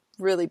obvious,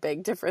 really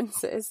big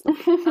differences.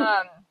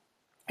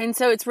 And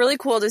so it's really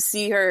cool to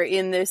see her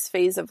in this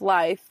phase of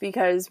life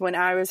because when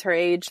I was her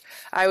age,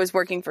 I was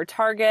working for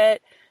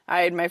Target.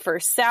 I had my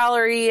first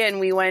salary and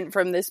we went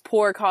from this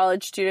poor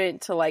college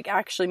student to like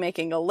actually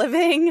making a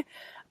living.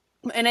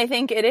 And I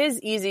think it is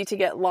easy to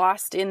get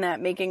lost in that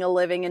making a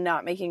living and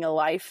not making a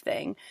life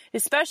thing,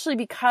 especially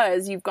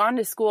because you've gone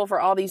to school for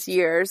all these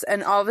years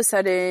and all of a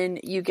sudden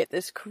you get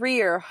this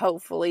career,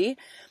 hopefully.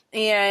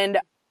 And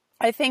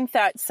I think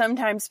that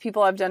sometimes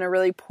people have done a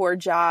really poor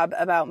job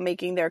about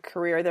making their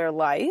career their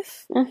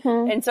life.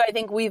 Mm-hmm. And so I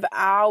think we've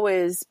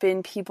always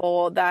been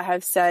people that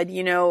have said,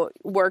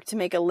 work to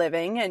make a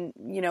living and,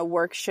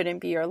 work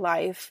shouldn't be your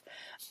life.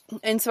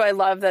 And so I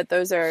love that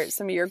those are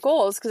some of your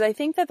goals because I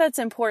think that that's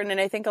important. And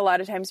I think a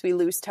lot of times we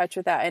lose touch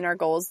with that and our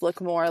goals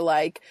look more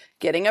like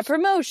getting a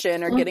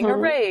promotion or getting a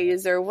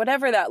raise or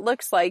whatever that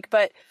looks like.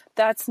 But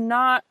that's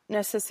not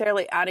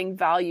necessarily adding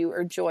value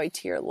or joy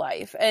to your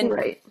life. And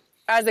right.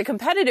 As a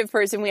competitive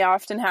person, we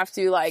often have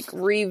to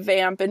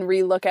revamp and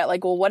relook at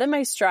what am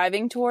I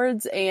striving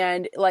towards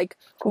and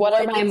what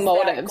are my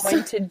motives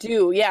going to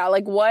do? Yeah.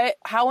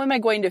 How am I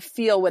going to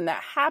feel when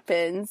that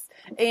happens?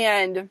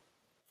 And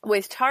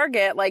with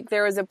Target, like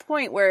there was a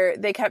point where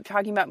they kept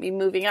talking about me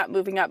moving up.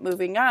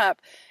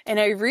 And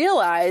I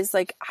realized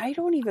like, I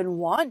don't even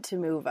want to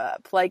move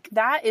up. Like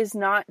that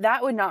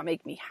would not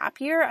make me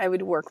happier. I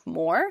would work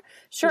more.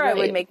 Sure. Right. I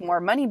would make more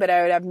money, but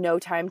I would have no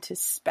time to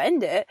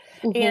spend it.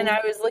 Mm-hmm. And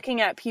I was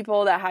looking at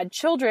people that had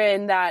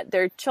children, that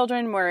their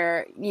children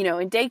were, you know,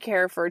 in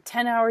daycare for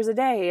 10 hours a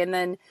day. And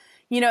then,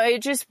 you know,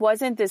 it just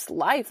wasn't this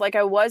life. Like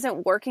I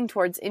wasn't working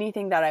towards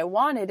anything that I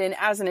wanted. And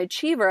as an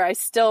achiever, I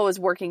still was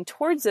working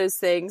towards those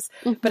things.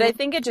 Mm-hmm. But I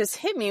think it just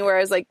hit me where I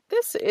was like,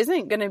 this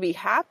isn't going to be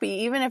happy.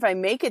 Even if I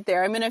make it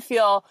there, I'm going to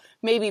feel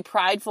maybe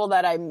prideful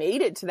that I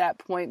made it to that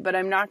point, but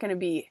I'm not going to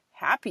be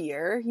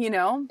happier, you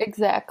know?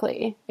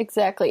 Exactly.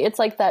 It's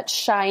like that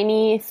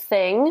shiny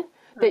thing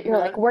that you're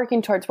like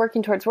working towards.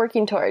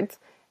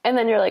 And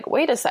then you're like,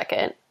 wait a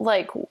second,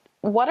 like,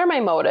 what are my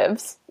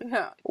motives?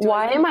 Yeah.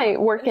 Why am I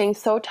working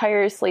so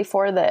tirelessly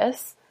for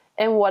this?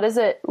 And what is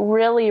it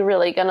really,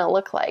 really going to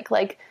look like?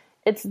 Like,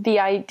 it's the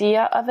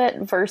idea of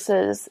it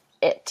versus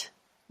it.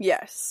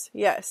 Yes.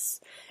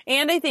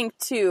 And I think,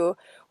 too,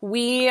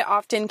 we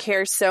often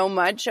care so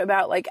much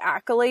about, like,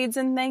 accolades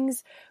and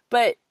things,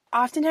 but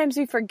oftentimes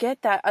we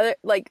forget that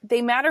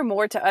they matter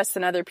more to us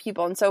than other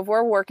people. And so if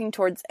we're working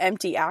towards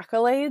empty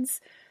accolades,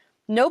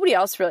 nobody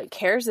else really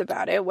cares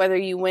about it, whether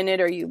you win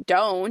it or you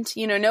don't.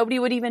 You know, nobody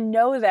would even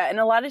know that. And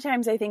a lot of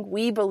times I think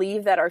we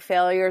believe that our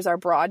failures are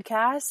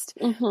broadcast.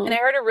 Mm-hmm. And I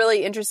heard a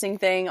really interesting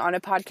thing on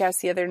a podcast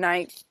the other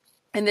night.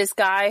 And this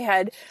guy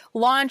had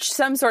launched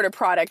some sort of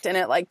product and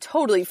it like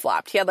totally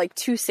flopped. He had like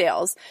 2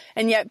 sales.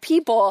 And yet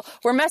people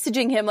were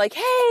messaging him like,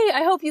 hey,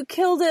 I hope you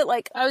killed it.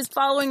 Like I was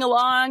following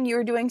along. You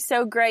were doing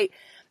so great.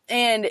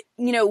 And,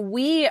 you know,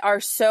 we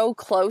are so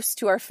close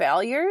to our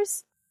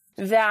failures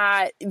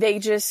that they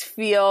just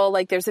feel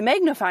like there's a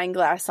magnifying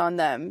glass on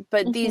them.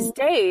 But mm-hmm. these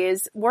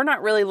days, we're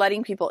not really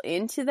letting people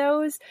into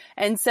those.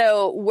 And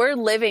so we're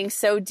living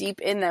so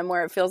deep in them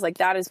where it feels like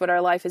that is what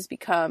our life has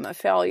become, a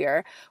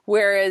failure.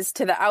 Whereas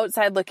to the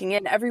outside looking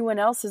in, everyone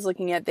else is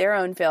looking at their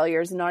own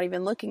failures and not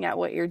even looking at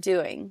what you're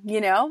doing, you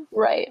know?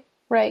 Right.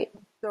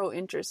 So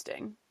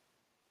interesting.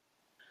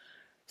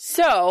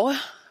 So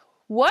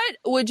what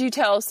would you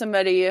tell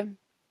somebody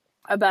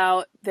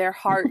about their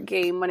heart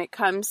game when it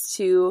comes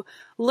to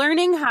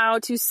learning how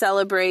to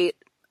celebrate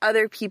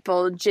other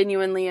people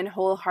genuinely and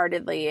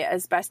wholeheartedly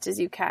as best as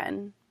you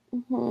can?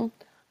 Mm-hmm.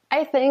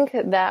 I think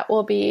that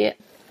will be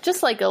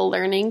just like a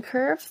learning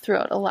curve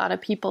throughout a lot of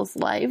people's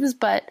lives,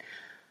 but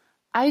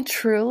I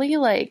truly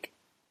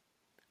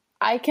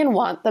I can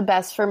want the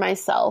best for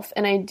myself,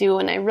 and I do,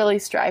 and I really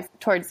strive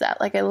towards that.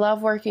 Like I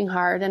love working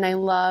hard and I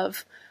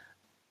love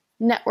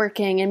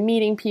networking and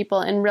meeting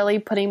people and really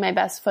putting my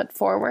best foot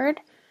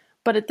forward.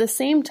 But at the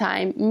same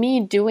time,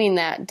 me doing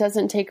that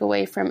doesn't take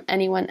away from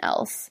anyone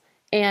else.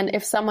 And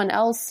if someone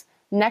else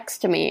next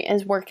to me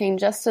is working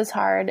just as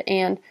hard,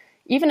 and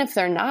even if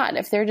they're not,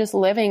 if they're just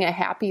living a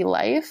happy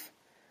life,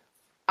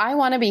 I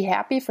want to be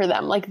happy for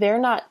them. Like they're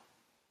not,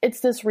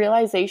 it's this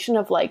realization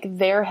of like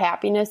their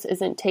happiness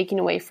isn't taken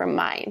away from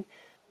mine.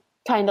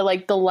 Kind of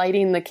like the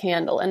lighting the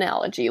candle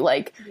analogy.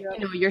 Like, you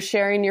know, you're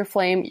sharing your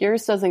flame.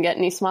 Yours doesn't get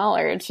any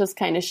smaller. It's just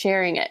kind of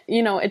sharing it.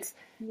 You know,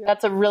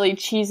 that's a really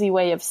cheesy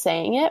way of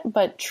saying it,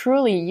 but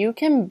truly you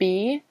can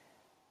be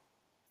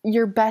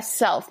your best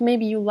self.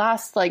 Maybe you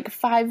lost like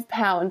 5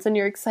 pounds and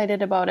you're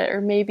excited about it. Or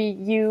maybe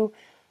you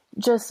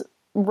just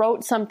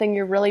wrote something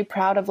you're really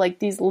proud of, like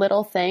these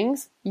little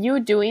things. You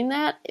doing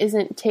that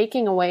isn't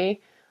taking away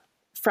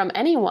from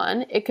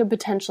anyone. It could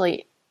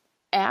potentially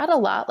add a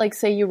lot. Like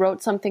say you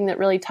wrote something that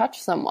really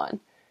touched someone,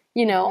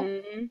 you know?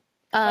 Mm-hmm.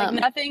 Like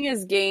nothing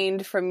is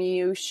gained from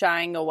you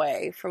shying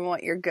away from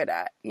what you're good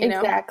at, you know?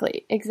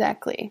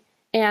 Exactly.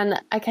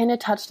 And I kind of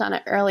touched on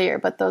it earlier,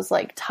 but those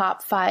like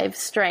top 5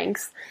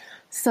 strengths.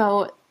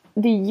 So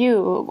the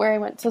U, where I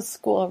went to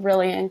school,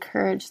 really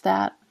encouraged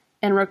that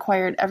and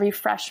required every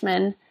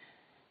freshman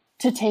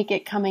to take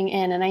it coming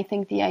in. And I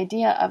think the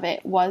idea of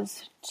it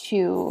was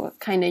to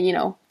kind of, you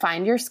know,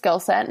 find your skill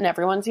set, and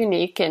everyone's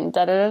unique and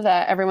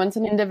everyone's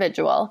an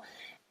individual.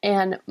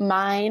 And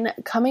mine,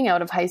 coming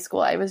out of high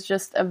school, I was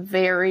just a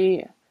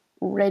very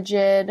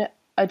rigid,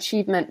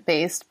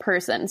 achievement-based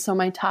person. So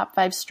my top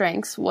 5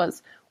 strengths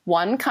was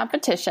 1,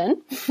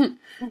 competition, 2,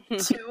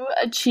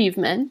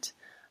 achievement,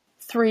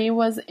 3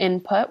 was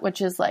input,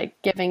 which is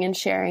like giving and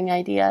sharing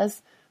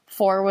ideas,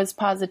 4 was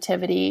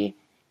positivity,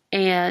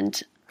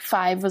 and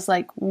 5 was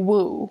like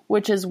woo,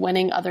 which is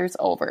winning others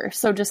over.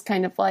 So just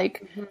kind of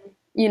like,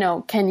 you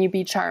know, can you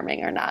be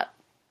charming or not?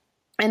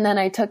 And then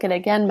I took it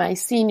again my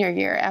senior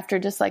year after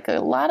just like a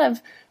lot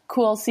of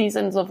cool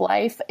seasons of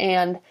life.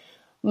 And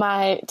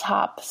my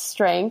top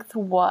strength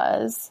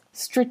was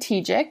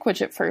strategic,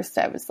 which at first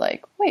I was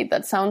like, wait,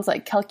 that sounds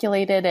like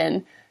calculated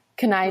and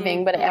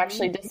conniving, but it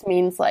actually just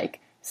means like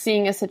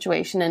seeing a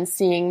situation and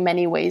seeing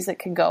many ways it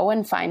could go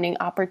and finding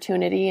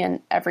opportunity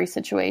in every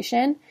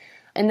situation.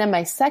 And then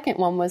my second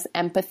one was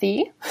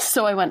empathy.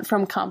 So I went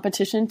from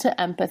competition to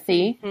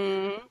empathy.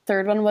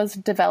 Third one was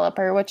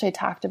developer, which I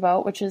talked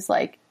about, which is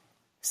like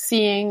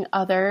seeing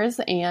others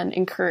and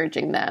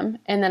encouraging them.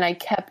 And then I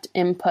kept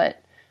input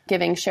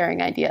giving,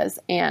 sharing ideas,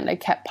 and I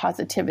kept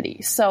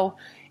positivity. So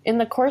in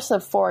the course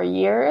of 4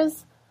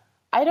 years,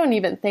 I don't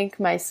even think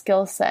my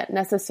skill set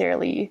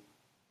necessarily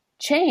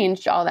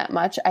changed all that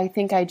much. I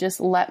think I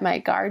just let my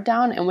guard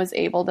down and was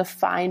able to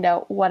find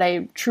out what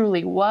I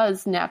truly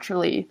was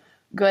naturally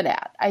good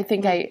at. I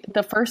think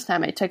the first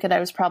time I took it, I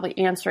was probably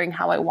answering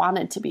how I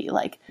wanted to be.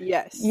 Like,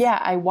 yes, yeah,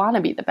 I want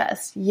to be the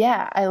best.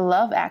 Yeah, I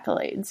love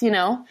accolades, you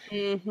know?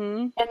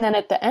 Mm-hmm. And then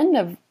at the end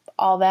of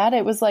all that,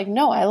 it was like,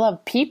 no, I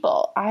love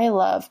people. I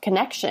love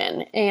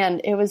connection.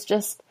 And it was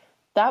just,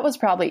 that was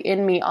probably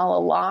in me all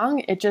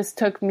along. It just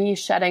took me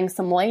shedding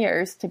some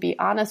layers to be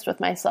honest with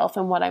myself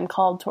and what I'm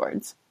called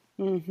towards.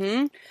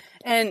 Mm-hmm.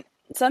 And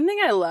something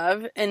I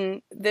love,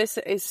 and this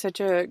is such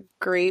a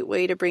great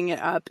way to bring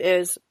it up,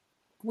 is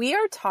we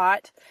are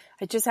taught,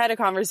 I just had a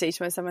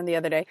conversation with someone the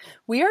other day,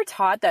 we are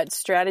taught that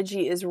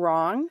strategy is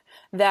wrong,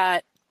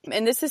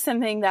 and this is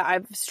something that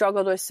I've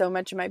struggled with so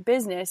much in my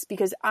business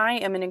because I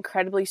am an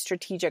incredibly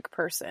strategic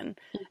person.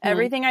 Mm-hmm.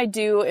 Everything I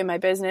do in my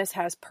business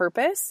has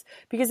purpose,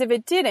 because if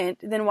it didn't,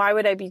 then why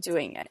would I be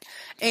doing it?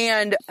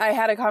 And I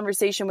had a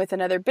conversation with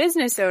another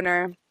business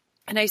owner,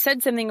 and I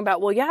said something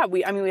about, well, yeah,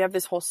 we have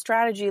this whole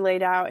strategy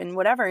laid out and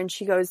whatever. And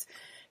she goes,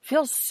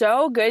 feels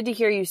so good to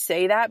hear you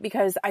say that,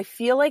 because I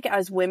feel like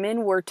as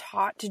women, we're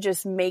taught to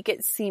just make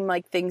it seem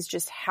like things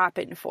just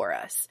happen for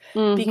us.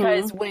 Mm-hmm.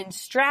 Because when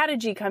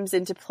strategy comes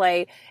into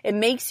play, it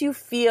makes you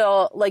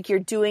feel like you're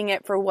doing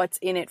it for what's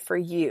in it for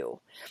you.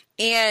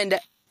 And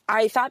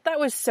I thought that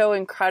was so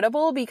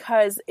incredible,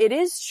 because it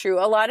is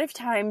true. A lot of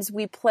times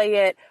we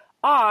play it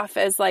off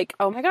as like,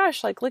 oh my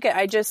gosh, like, look at,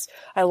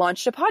 I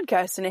launched a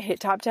podcast and it hit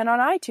top 10 on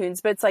iTunes,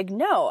 but it's like,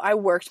 no, I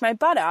worked my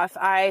butt off.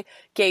 I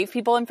gave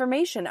people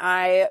information.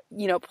 I,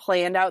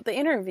 planned out the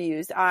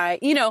interviews.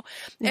 And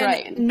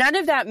right. None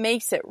of that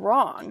makes it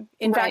wrong.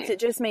 In fact, it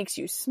just makes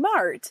you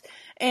smart.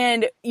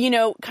 And,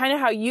 kind of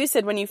how you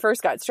said when you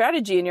first got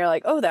strategy and you're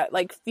like, oh, that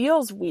like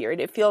feels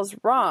weird. It feels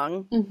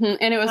wrong. Mm-hmm.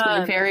 And it was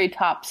my very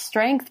top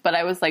strength, but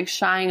I was like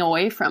shying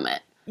away from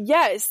it.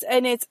 Yes.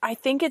 And I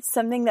think it's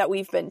something that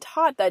we've been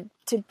taught, that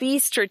to be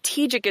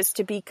strategic is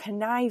to be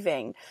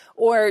conniving,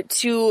 or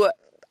to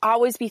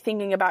always be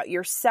thinking about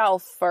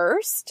yourself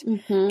first.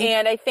 Mm-hmm.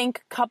 And I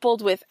think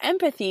coupled with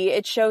empathy,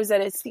 it shows that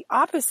it's the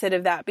opposite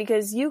of that,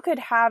 because you could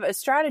have a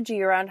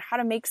strategy around how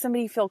to make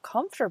somebody feel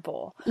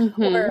comfortable,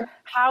 mm-hmm. or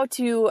how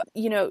to,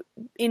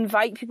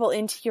 invite people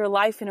into your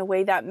life in a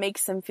way that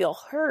makes them feel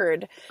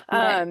heard.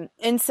 Right.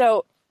 And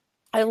so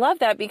I love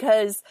that,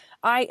 because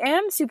I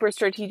am super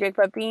strategic,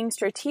 but being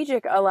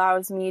strategic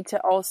allows me to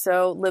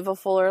also live a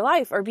fuller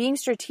life, or being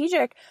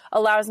strategic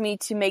allows me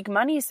to make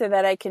money so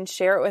that I can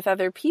share it with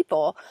other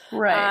people.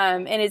 Right.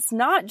 And it's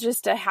not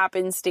just a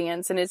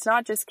happenstance, and it's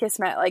not just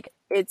kismet, like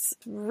it's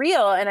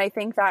real. And I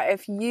think that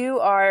if you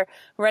are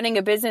running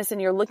a business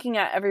and you're looking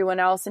at everyone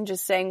else and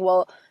just saying,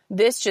 well,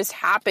 this just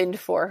happened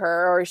for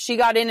her, or she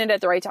got in it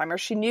at the right time, or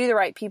she knew the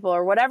right people,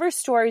 or whatever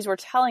stories we're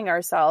telling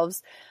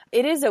ourselves,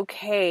 it is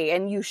okay.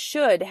 And you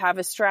should have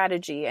a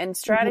strategy, and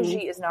strategy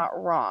mm-hmm. is not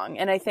wrong.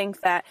 And I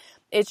think that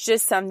it's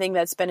just something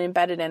that's been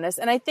embedded in us.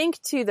 And I think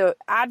too, the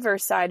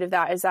adverse side of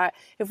that is that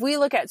if we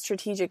look at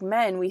strategic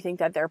men, we think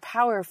that they're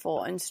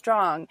powerful and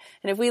strong.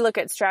 And if we look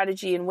at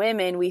strategy in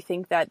women, we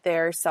think that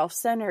they're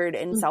self-centered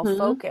and mm-hmm.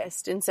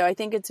 self-focused. And so I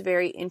think it's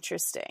very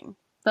interesting.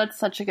 That's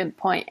such a good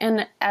point.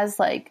 And as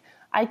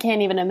I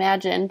can't even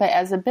imagine, but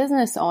as a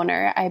business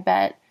owner, I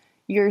bet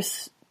your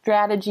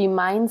strategy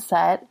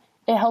mindset,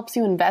 it helps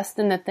you invest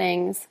in the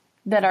things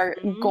that are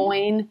mm-hmm.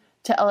 going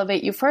to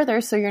elevate you further,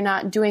 so you're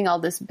not doing all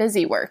this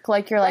busy work.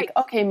 Like you're right.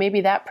 like, okay,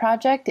 maybe that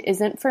project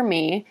isn't for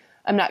me.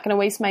 I'm not going to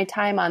waste my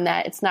time on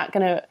that. It's not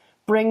going to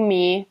bring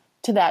me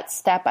to that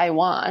step I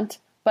want.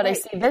 But right. I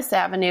see this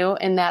avenue,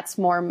 and that's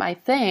more my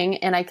thing,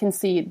 and I can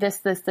see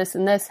this,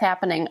 and this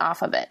happening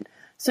off of it.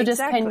 So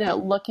exactly. Just kind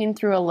of looking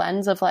through a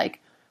lens of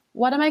like,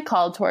 what am I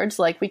called towards,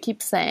 like we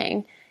keep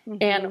saying, mm-hmm.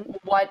 and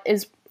what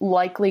is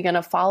likely going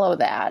to follow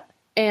that?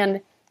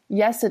 And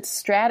yes, it's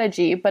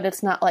strategy, but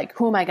it's not like,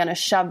 who am I going to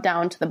shove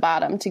down to the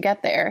bottom to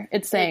get there?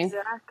 It's saying,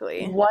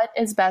 exactly, what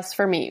is best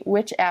for me?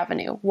 Which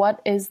avenue? What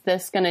is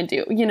this going to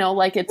do?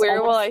 It's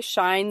where will I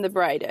shine the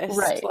brightest?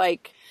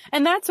 Right.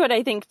 And that's what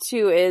I think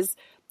too, is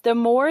the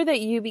more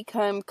that you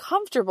become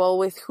comfortable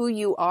with who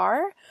you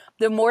are,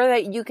 the more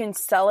that you can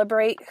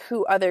celebrate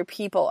who other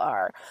people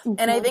are. Mm-hmm.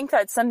 And I think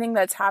that's something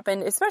that's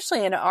happened,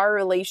 especially in our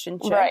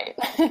relationship, right.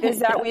 is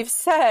that we've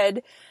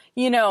said,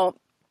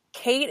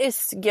 Kate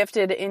is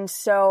gifted in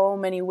so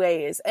many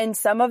ways, and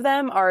some of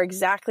them are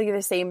exactly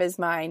the same as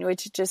mine,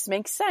 which just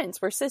makes sense.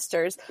 We're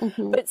sisters,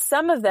 mm-hmm. but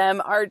some of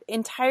them are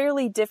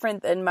entirely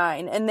different than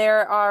mine. And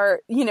there are,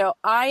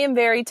 I am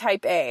very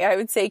type A. I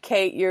would say,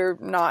 Kate, you're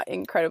not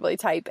incredibly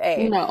type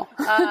A. No.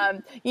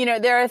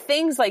 There are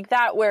things like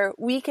that where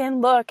we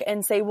can look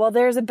and say, well,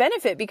 there's a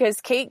benefit,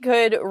 because Kate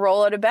could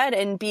roll out of bed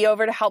and be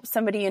over to help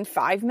somebody in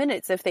 5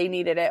 minutes if they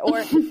needed it.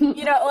 Or,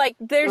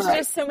 there's right.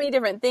 just so many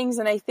different things.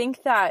 And I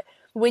think that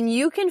when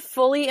you can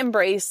fully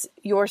embrace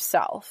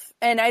yourself,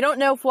 and I don't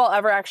know if we'll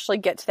ever actually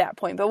get to that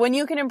point, but when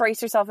you can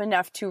embrace yourself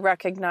enough to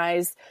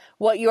recognize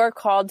what you're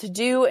called to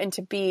do and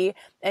to be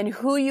and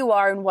who you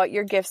are and what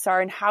your gifts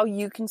are and how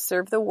you can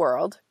serve the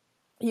world,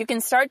 you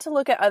can start to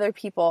look at other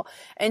people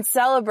and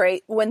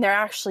celebrate when they're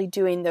actually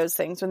doing those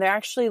things, when they're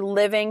actually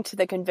living to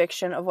the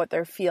conviction of what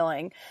they're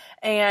feeling.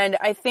 And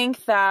I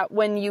think that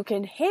when you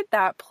can hit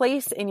that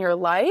place in your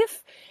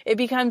life, it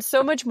becomes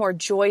so much more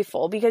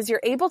joyful because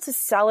you're able to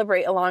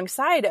celebrate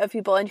alongside of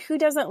people. And who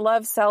doesn't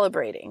love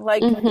celebrating?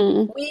 Like,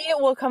 we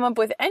will come up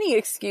with any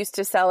excuse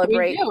to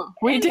celebrate.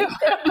 We do.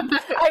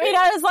 I mean,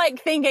 I was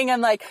like thinking,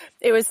 I'm like,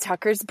 it was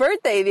Tucker's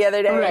birthday the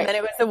other day, and then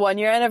it was the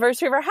 1-year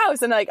anniversary of our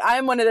house. And like,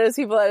 I'm one of those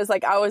people that is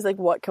like, I was like,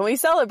 what can we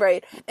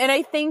celebrate? And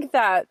I think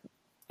that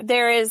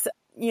there is,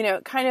 you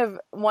know, kind of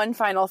one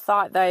final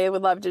thought that I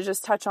would love to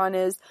just touch on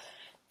is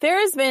there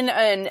has been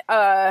an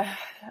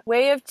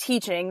way of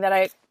teaching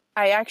that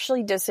I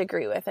actually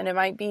disagree with, and it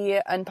might be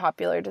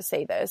unpopular to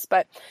say this,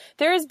 but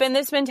there has been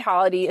this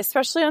mentality,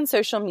 especially on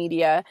social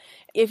media,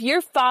 if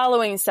you're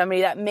following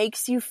somebody that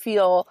makes you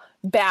feel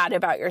bad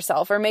about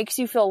yourself or makes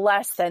you feel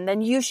less than,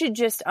 then you should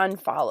just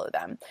unfollow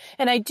them.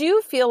 And I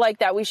do feel like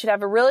that we should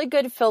have a really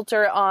good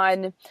filter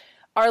on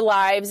our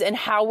lives and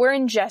how we're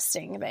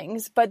ingesting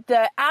things. But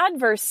the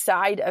adverse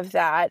side of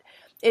that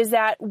is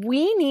that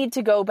we need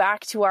to go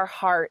back to our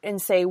heart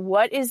and say,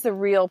 what is the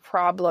real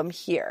problem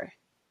here?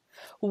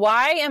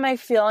 Why am I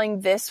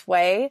feeling this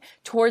way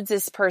towards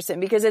this person?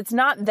 Because it's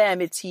not them,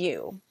 it's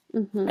you.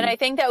 And I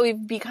think that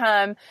we've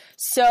become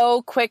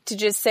so quick to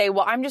just say,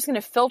 well, I'm just going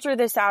to filter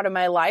this out of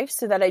my life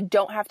so that I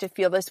don't have to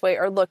feel this way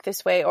or look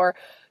this way or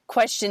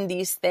question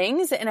these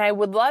things. And I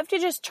would love to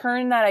just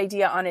turn that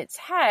idea on its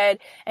head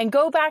and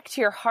go back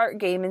to your heart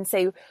game and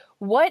say,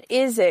 what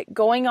is it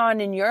going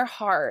on in your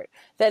heart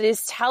that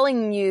is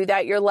telling you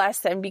that you're less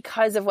than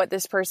because of what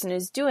this person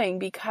is doing?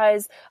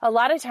 Because a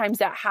lot of times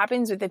that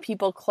happens with the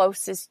people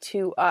closest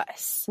to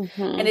us.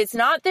 And it's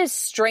not this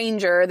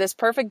stranger, this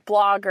perfect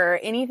blogger,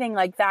 anything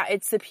like that.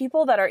 It's the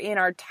people that are in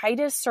our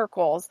tightest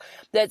circles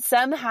that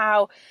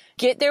somehow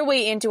get their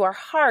way into our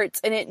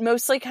hearts, and it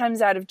mostly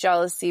comes out of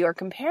jealousy or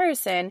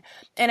comparison.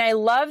 And I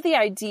love the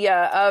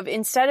idea of,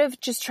 instead of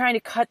just trying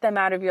to cut them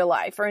out of your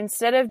life, or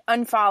instead of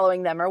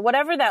unfollowing them or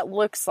whatever that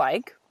looks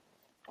like,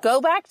 go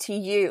back to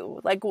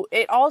you. Like,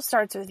 it all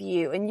starts with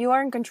you, and you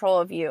are in control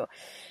of you.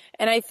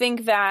 And I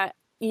think that,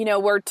 you know,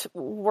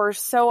 we're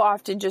so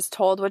often just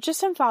told, well,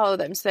 just unfollow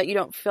them so that you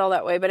don't feel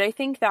that way. But I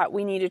think that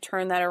we need to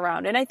turn that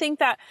around. And I think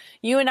that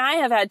you and I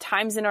have had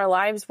times in our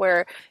lives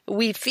where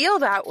we feel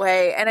that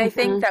way. And I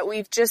think that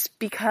we've just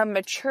become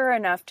mature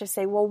enough to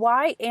say, well,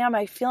 why am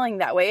I feeling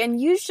that way? And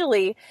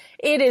usually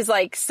it is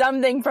like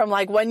something from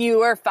like when you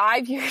were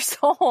 5 years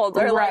old,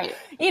 or like,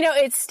 you know,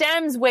 it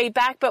stems way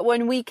back. But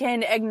when we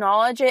can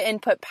acknowledge it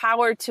and put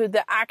power to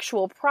the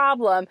actual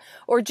problem,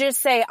 or just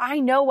say,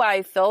 I know why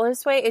I feel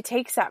this way, it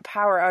takes that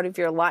power out of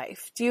your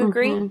life. Do you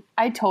agree?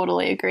 I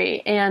totally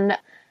agree. And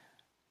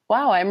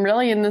wow, I'm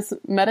really in this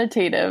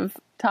meditative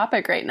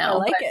topic right now. I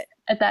like it.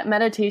 At that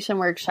meditation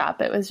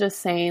workshop, it was just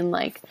saying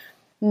like,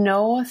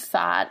 no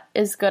thought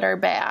is good or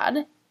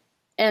bad,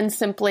 and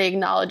simply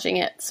acknowledging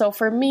it. So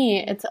for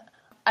me,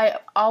 I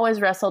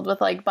always wrestled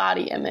with like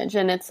body image,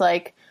 and it's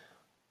like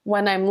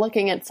when I'm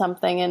looking at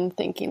something and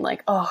thinking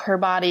like, oh, her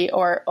body,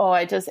 or, oh,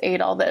 I just ate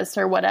all this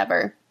or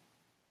whatever.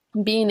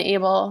 Being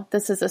able,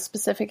 this is a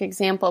specific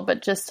example,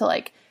 but just to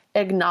like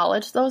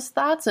acknowledge those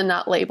thoughts and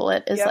not label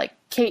it as like,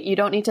 Kate, you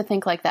don't need to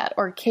think like that.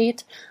 Or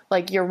Kate,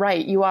 like, you're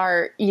right, you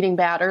are eating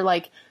bad. Or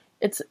like,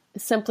 it's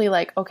simply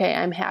like, okay,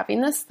 I'm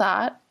having this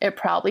thought. It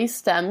probably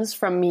stems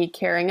from me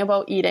caring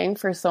about eating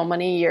for so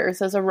many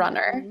years as a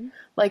runner.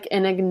 Like,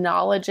 in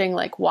acknowledging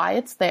like why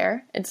it's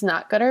there. It's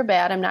not good or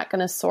bad. I'm not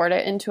going to sort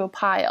it into a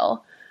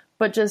pile,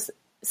 but just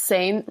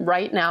saying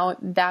right now,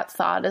 that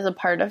thought is a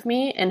part of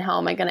me, and how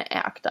am I going to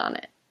act on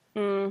it?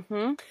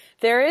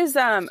 There is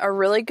a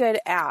really good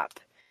app,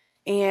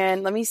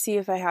 and let me see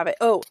if I have it.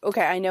 Oh,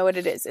 okay, I know what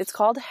it is. It's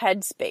called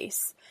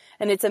Headspace,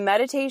 and it's a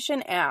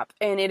meditation app,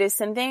 and it is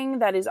something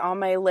that is on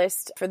my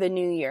list for the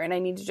new year, and I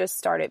need to just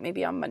start it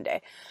maybe on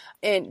Monday.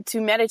 And to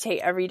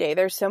meditate every day,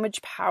 there's so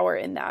much power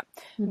in that.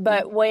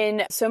 But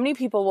when so many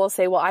people will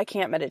say, well, I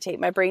can't meditate,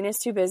 my brain is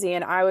too busy,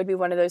 and I would be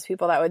one of those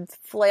people that would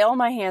flail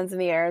my hands in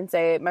the air and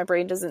say, my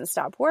brain doesn't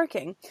stop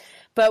working.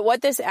 But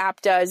what this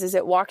app does is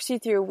it walks you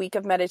through a week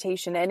of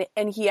meditation,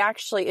 and he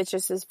actually, it's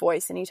just his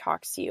voice, and he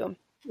talks to you.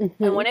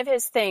 And one of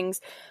his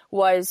things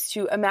was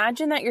to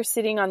imagine that you're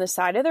sitting on the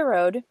side of the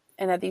road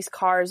and that these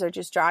cars are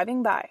just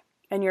driving by,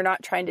 and you're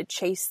not trying to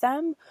chase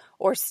them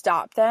or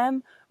stop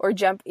them or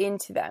jump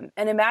into them.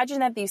 And imagine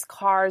that these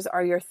cars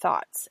are your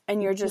thoughts,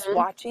 and you're just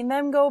watching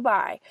them go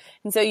by.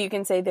 And so you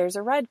can say there's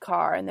a red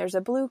car and there's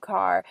a blue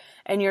car,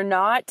 and you're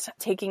not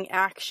taking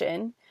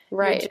action.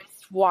 Right. You're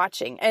just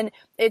watching. And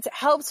it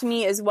helps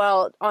me as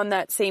well on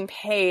that same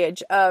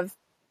page of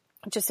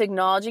just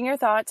acknowledging your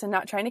thoughts and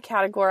not trying to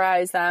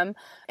categorize them,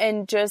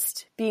 and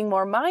just being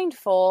more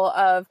mindful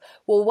of,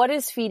 well, what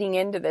is feeding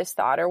into this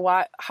thought,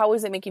 or how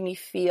is it making me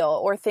feel,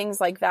 or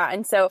things like that.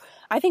 And so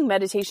I think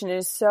meditation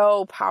is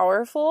so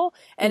powerful,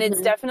 and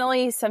it's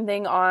definitely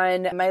something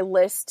on my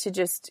list to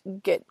just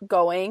get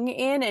going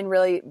in and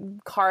really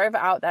carve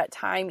out that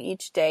time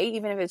each day,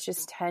 even if it's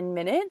just 10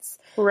 minutes,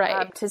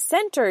 right, to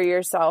center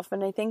yourself.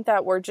 And I think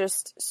that we're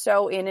just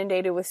so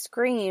inundated with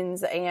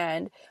screens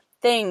and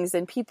things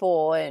and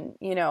people and,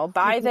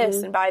 buy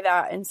this and buy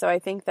that. And so I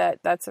think that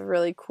that's a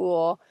really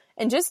cool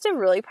and just a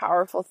really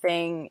powerful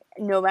thing,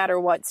 no matter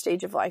what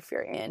stage of life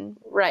you're in.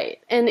 Right.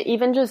 And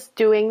even just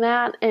doing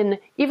that, and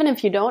even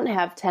if you don't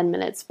have 10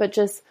 minutes, but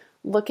just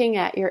looking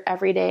at your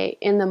everyday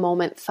in the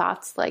moment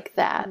thoughts like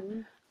that,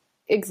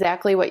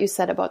 exactly what you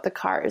said about the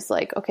cars,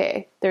 like,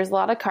 okay, there's a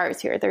lot of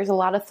cars here. There's a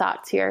lot of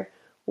thoughts here.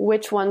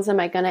 Which ones am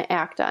I going to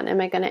act on? Am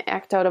I going to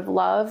act out of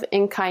love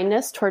and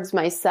kindness towards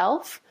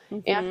myself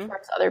and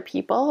towards other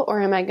people?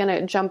 Or am I going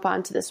to jump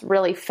onto this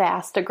really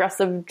fast,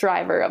 aggressive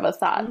driver of a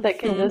thought that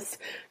can just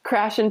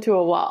crash into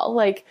a wall?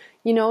 Like,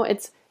 you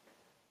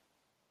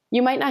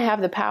might not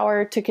have the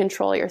power to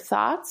control your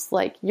thoughts.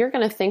 Like, you're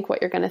going to think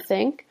what you're going to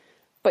think,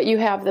 but you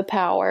have the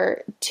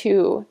power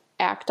to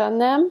act on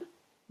them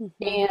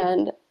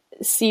and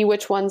see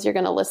which ones you're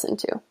going to listen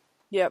to.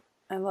 Yep.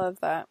 I love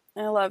that.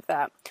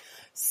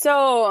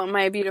 So,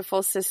 my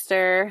beautiful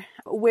sister,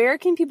 where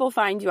can people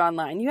find you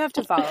online? You have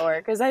to follow her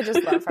because I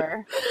just love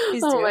her.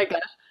 Oh my gosh.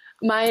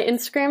 My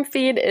Instagram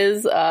feed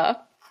is,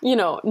 not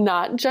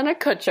Jenna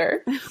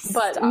Kutcher,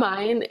 but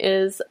mine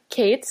is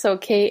Kate, so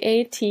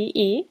Kate.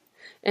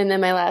 And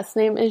then my last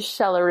name is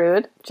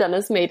Shelerud,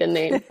 Jenna's maiden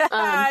name.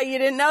 You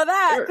didn't know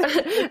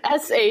that?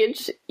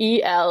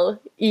 Shelerud.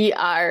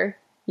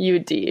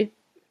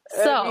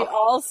 So we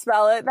all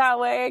spell it that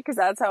way because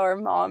that's how our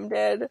mom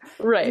did.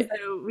 Right.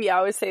 So we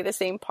always say the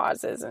same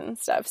pauses and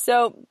stuff.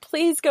 So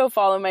please go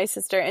follow my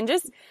sister. And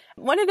just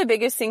one of the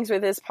biggest things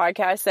with this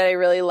podcast that I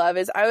really love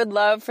is I would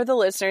love for the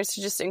listeners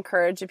to just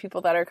encourage the people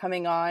that are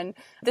coming on.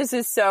 This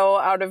is so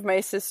out of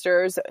my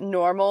sister's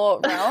normal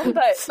realm,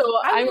 but So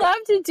I love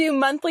to do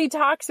monthly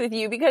talks with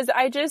you because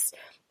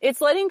it's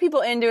letting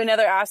people into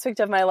another aspect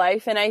of my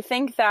life. And I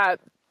think that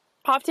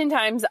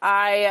oftentimes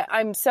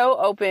I'm so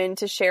open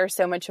to share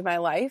so much of my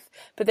life,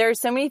 but there are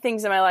so many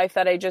things in my life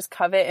that I just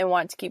covet and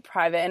want to keep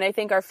private. And I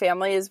think our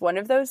family is one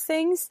of those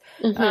things.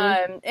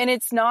 And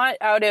it's not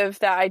out of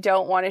that I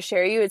don't want to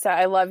share you. It's that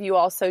I love you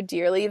all so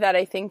dearly that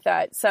I think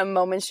that some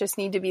moments just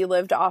need to be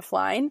lived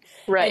offline.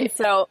 Right. And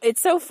so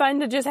it's so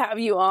fun to just have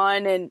you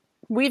on, and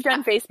we've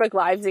done Facebook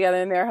Lives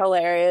together and they're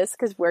hilarious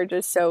because we're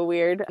just so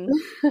weird.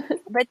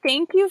 But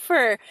thank you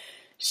for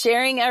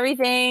sharing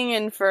everything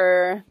and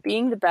for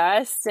being the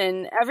best.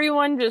 And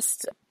everyone,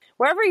 just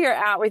wherever you're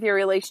at with your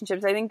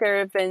relationships, I think there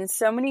have been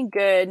so many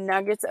good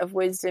nuggets of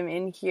wisdom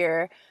in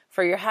here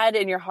for your head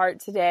and your heart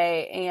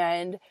today.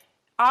 And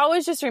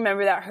always just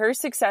remember that her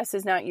success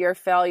is not your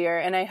failure.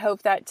 And I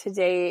hope that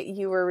today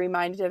you were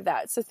reminded of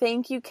that. So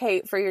thank you,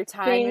 Kate, for your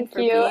time. Thank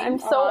you. I'm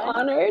so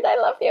honored. I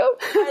love you.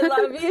 I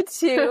love you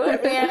too.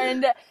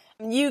 And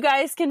you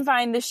guys can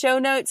find the show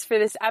notes for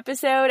this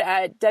episode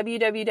at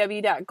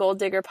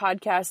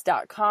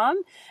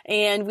www.golddiggerpodcast.com.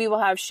 And we will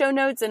have show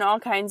notes and all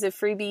kinds of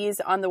freebies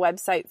on the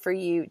website for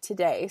you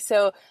today.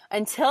 So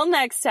until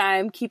next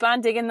time, keep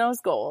on digging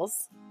those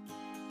goals.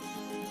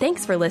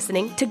 Thanks for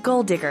listening to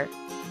Goal Digger.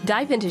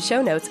 Dive into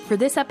show notes for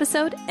this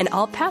episode and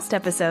all past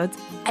episodes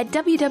at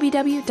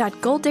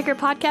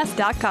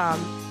www.golddiggerpodcast.com.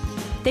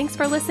 Thanks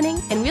for listening,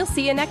 and we'll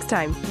see you next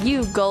time.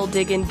 You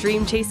gold-digging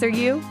dream chaser,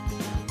 you.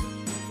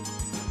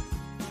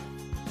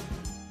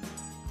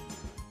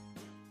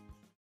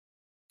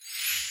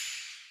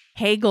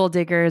 Hey, goal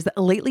diggers.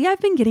 Lately,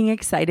 I've been getting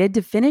excited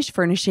to finish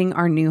furnishing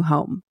our new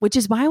home, which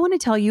is why I want to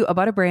tell you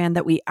about a brand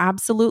that we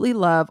absolutely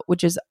love,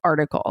 which is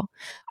Article.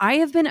 I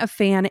have been a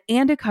fan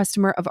and a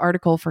customer of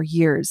Article for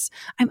years.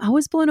 I'm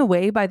always blown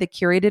away by the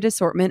curated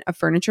assortment of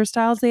furniture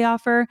styles they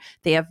offer.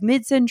 They have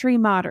mid-century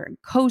modern,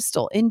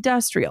 coastal,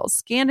 industrial,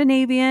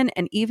 Scandinavian,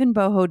 and even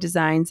boho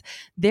designs.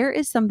 There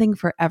is something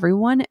for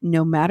everyone,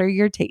 no matter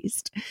your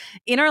taste.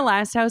 In our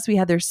last house, we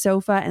had their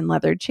sofa and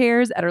leather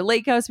chairs. At our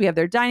lake house, we have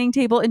their dining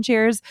table and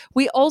chairs.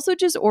 We also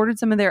just ordered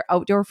some of their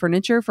outdoor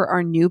furniture for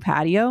our new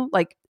patio.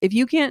 Like, if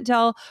you can't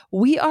tell,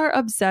 we are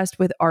obsessed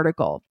with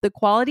Article. The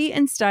quality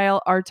and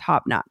style are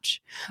top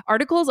notch.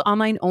 Article's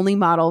online only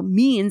model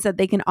means that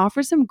they can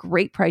offer some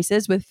great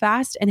prices with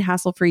fast and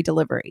hassle-free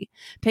delivery.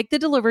 Pick the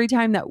delivery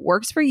time that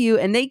works for you,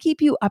 and they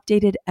keep you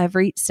updated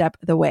every step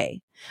of the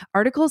way.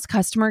 Article's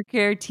customer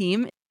care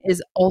team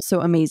is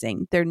also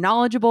amazing. They're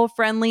knowledgeable,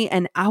 friendly,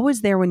 and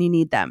always there when you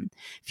need them.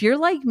 If you're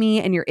like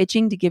me and you're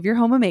itching to give your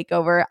home a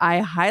makeover, I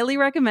highly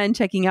recommend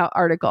checking out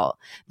Article.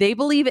 They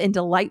believe in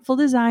delightful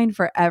design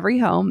for every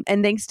home,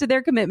 and thanks to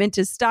their commitment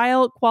to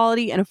style,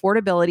 quality, and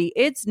affordability,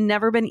 it's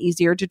never been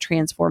easier to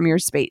transform your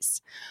space.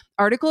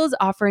 Article is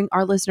offering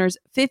our listeners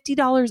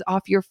 $50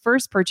 off your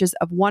first purchase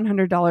of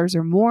 $100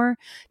 or more.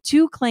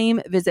 To claim,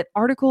 visit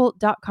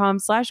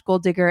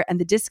article.com/goaldigger and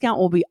the discount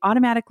will be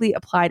automatically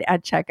applied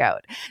at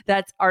checkout.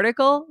 That's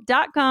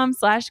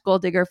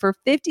article.com/goaldigger for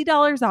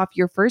 $50 off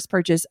your first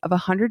purchase of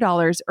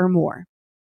 $100 or more.